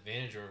mass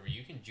advantage over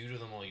you, can judo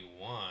them all you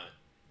want.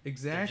 They're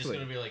just exactly.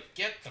 gonna be like,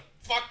 get the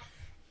fuck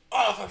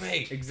off of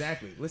me.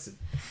 Exactly. Listen,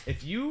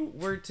 if you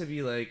were to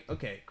be like,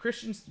 okay,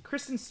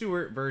 Kristen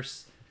Stewart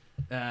versus,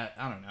 I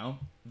don't know,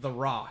 The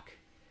Rock,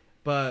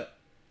 but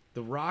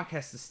The Rock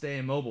has to stay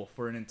immobile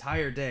for an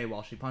entire day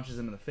while she punches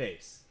him in the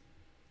face.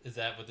 Is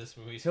that what this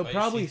movie's? He'll fight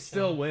probably scenes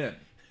still sound?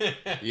 win.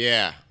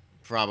 Yeah,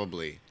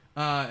 probably.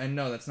 And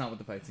no, that's not what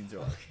the fight scenes are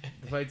like. Okay.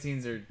 The fight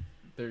scenes are,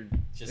 they're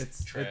Just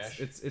it's trash.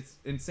 It's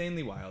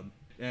insanely wild,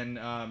 and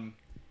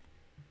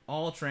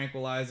all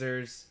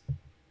tranquilizers.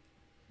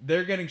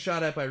 They're getting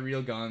shot at by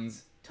real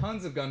guns.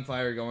 Tons of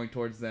gunfire going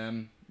towards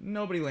them.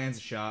 Nobody lands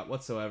a shot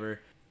whatsoever.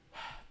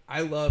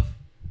 I love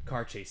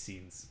car chase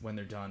scenes when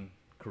they're done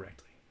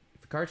correctly.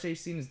 If a car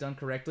chase scene is done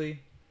correctly,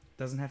 it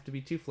doesn't have to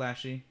be too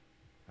flashy.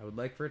 I would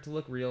like for it to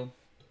look real.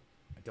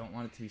 I don't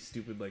want it to be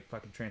stupid like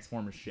fucking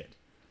Transformers shit.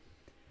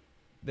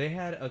 They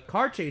had a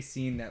car chase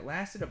scene that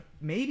lasted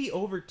maybe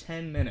over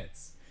 10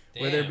 minutes.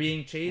 Where they're Damn.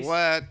 being chased.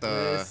 What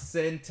the?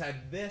 Listen to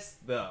this,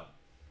 though.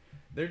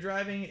 They're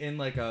driving in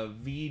like a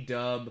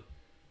V-dub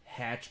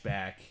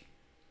hatchback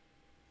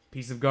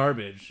piece of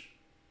garbage.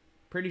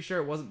 Pretty sure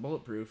it wasn't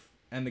bulletproof.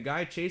 And the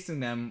guy chasing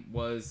them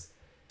was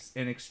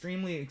an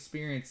extremely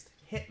experienced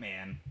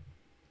hitman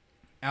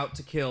out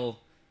to kill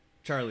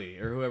Charlie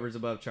or whoever's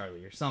above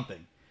Charlie or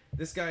something.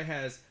 This guy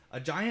has a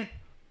giant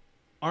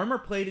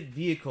armor-plated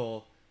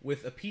vehicle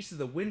with a piece of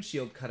the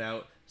windshield cut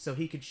out so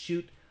he could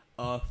shoot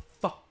a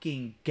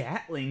fucking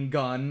Gatling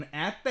gun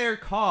at their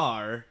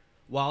car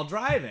while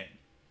driving.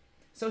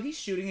 So he's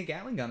shooting a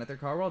Gatling gun at their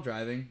car while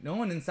driving. No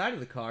one inside of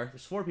the car.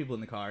 There's 4 people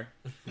in the car.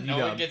 No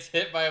one gets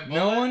hit by a bullet.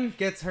 No one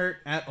gets hurt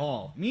at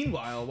all.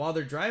 Meanwhile, while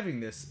they're driving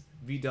this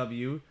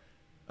VW,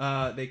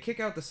 they kick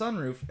out the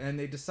sunroof and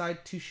they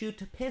decide to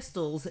shoot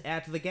pistols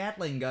at the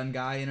Gatling gun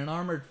guy in an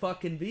armored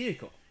fucking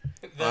vehicle.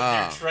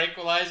 Their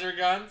tranquilizer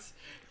guns.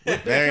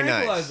 With Very their nice.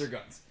 tranquilizer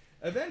guns.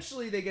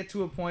 Eventually, they get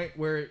to a point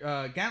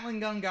where Gatling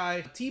gun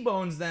guy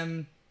T-bones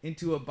them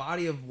into a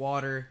body of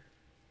water,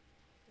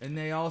 and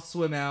they all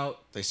swim out.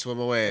 They swim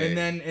away.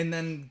 And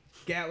then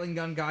Gatling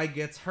gun guy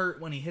gets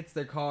hurt when he hits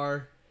their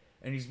car,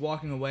 and he's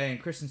walking away.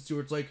 And Kristen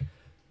Stewart's like,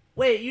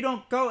 "Wait, you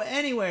don't go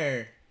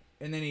anywhere!"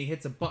 And then he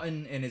hits a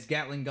button, and his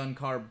Gatling gun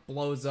car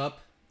blows up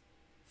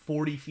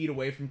 40 feet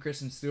away from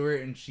Kristen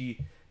Stewart, and she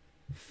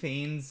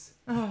feigns,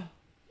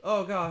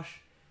 "Oh gosh,"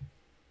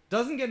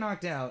 doesn't get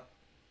knocked out.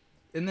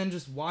 And then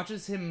just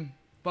watches him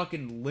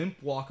fucking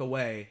limp walk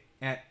away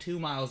at 2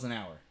 miles an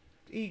hour.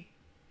 He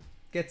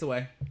gets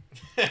away.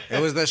 It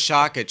was the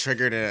shock. It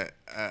triggered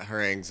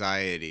her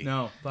anxiety.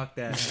 No, fuck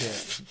that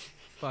shit.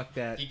 Fuck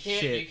that You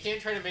shit. can't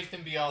try to make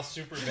them be all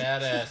super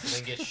badass and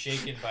then get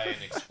shaken by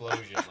an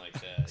explosion like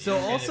that. So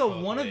You hit it also,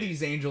 both one of ways.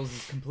 these angels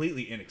is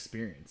completely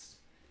inexperienced.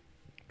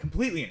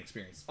 Completely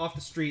inexperienced. Off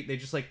the street, they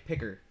just like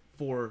pick her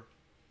for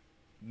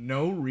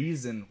no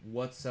reason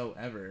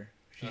whatsoever.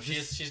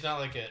 She's not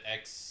like an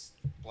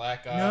ex-Black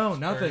Ops No,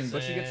 nothing.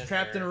 But she gets person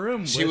trapped in a or-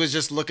 room. She with- was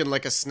just looking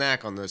like a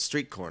snack on the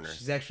street corner.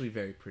 She's actually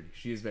very pretty.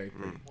 She is very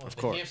pretty. Well, Of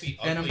they course. Can't be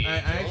And ugly I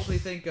angels. actually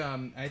think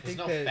I There's think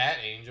no that fat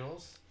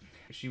angels.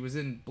 she was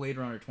in Blade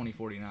Runner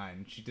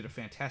 2049. She did a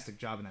fantastic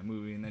job in that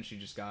movie, and then she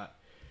just got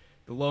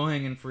the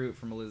low-hanging fruit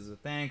from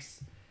Elizabeth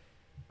Banks.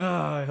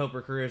 I hope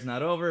her career's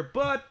not over,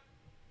 but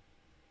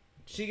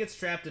she gets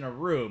trapped in a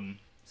room,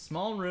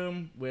 small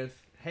room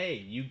with, hey,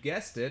 you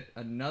guessed it,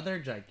 another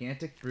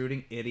gigantic,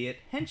 brooding idiot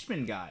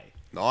henchman guy.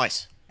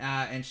 Nice.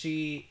 And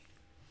she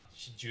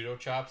She judo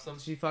chops them.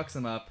 fucks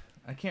him up.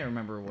 I can't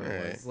remember what it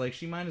Alright. was. Like,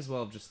 she might as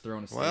well have just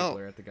thrown a Well,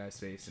 stapler at the guy's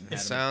face and had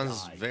It him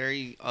sounds die.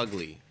 very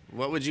ugly.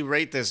 What would you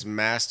rate this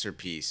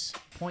masterpiece?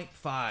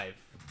 0.5.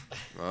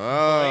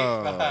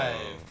 Oh.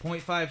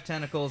 0.5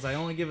 tentacles. I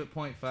only give it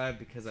 0.5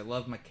 because I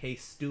love my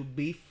K-Stew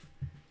beef.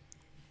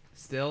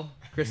 Still,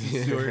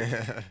 Kristen Stewart.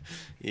 I'm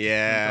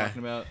Yeah. talking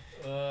about.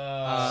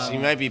 She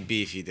might be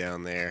beefy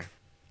down there.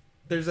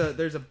 There's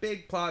a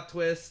big plot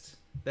twist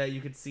that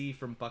you could see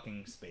from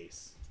fucking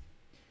space,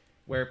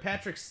 where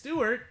Patrick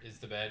Stewart. Is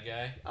the bad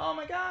guy. Oh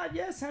my God!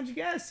 Yes, how'd you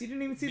guess? You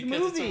didn't even see Because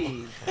the it's a-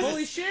 movie. Holy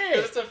Because shit!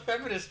 it's a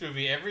feminist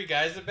movie. Every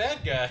guy's a bad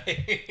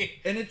guy.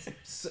 And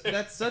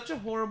that's such a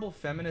horrible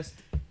feminist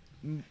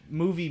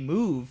movie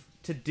move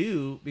to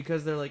do,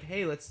 because they're like,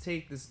 hey, let's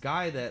take this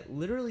guy that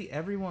literally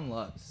everyone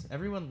loves.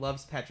 Everyone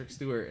loves Patrick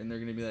Stewart, and they're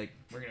gonna be like,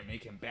 we're gonna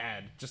make him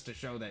bad just to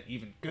show that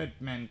even good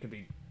men could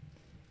be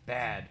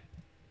bad.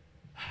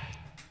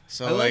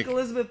 So I like like,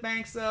 Elizabeth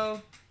Banks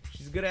though.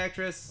 She's a good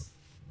actress.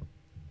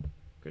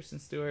 Kristen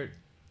Stewart,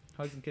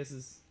 hugs and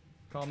kisses.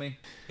 Call me.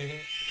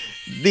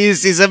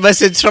 this is a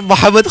message from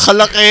Mohammed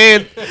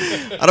Khalaqin.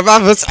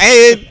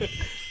 94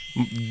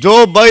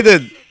 Joe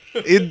Biden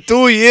in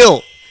 2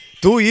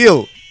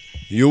 years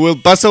you will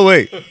pass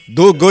away.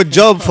 Do good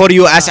job for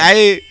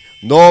USA.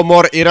 No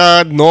more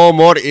Iran, no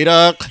more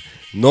Iraq,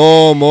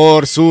 no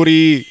more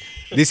Suri.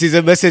 This is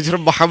a message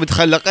from Mohammed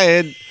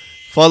Khalaqin.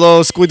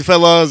 Follow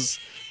Squidfellas.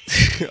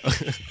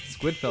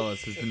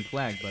 Squidfellas has been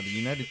flagged by the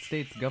United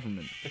States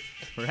government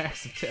for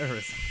acts of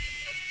terrorism.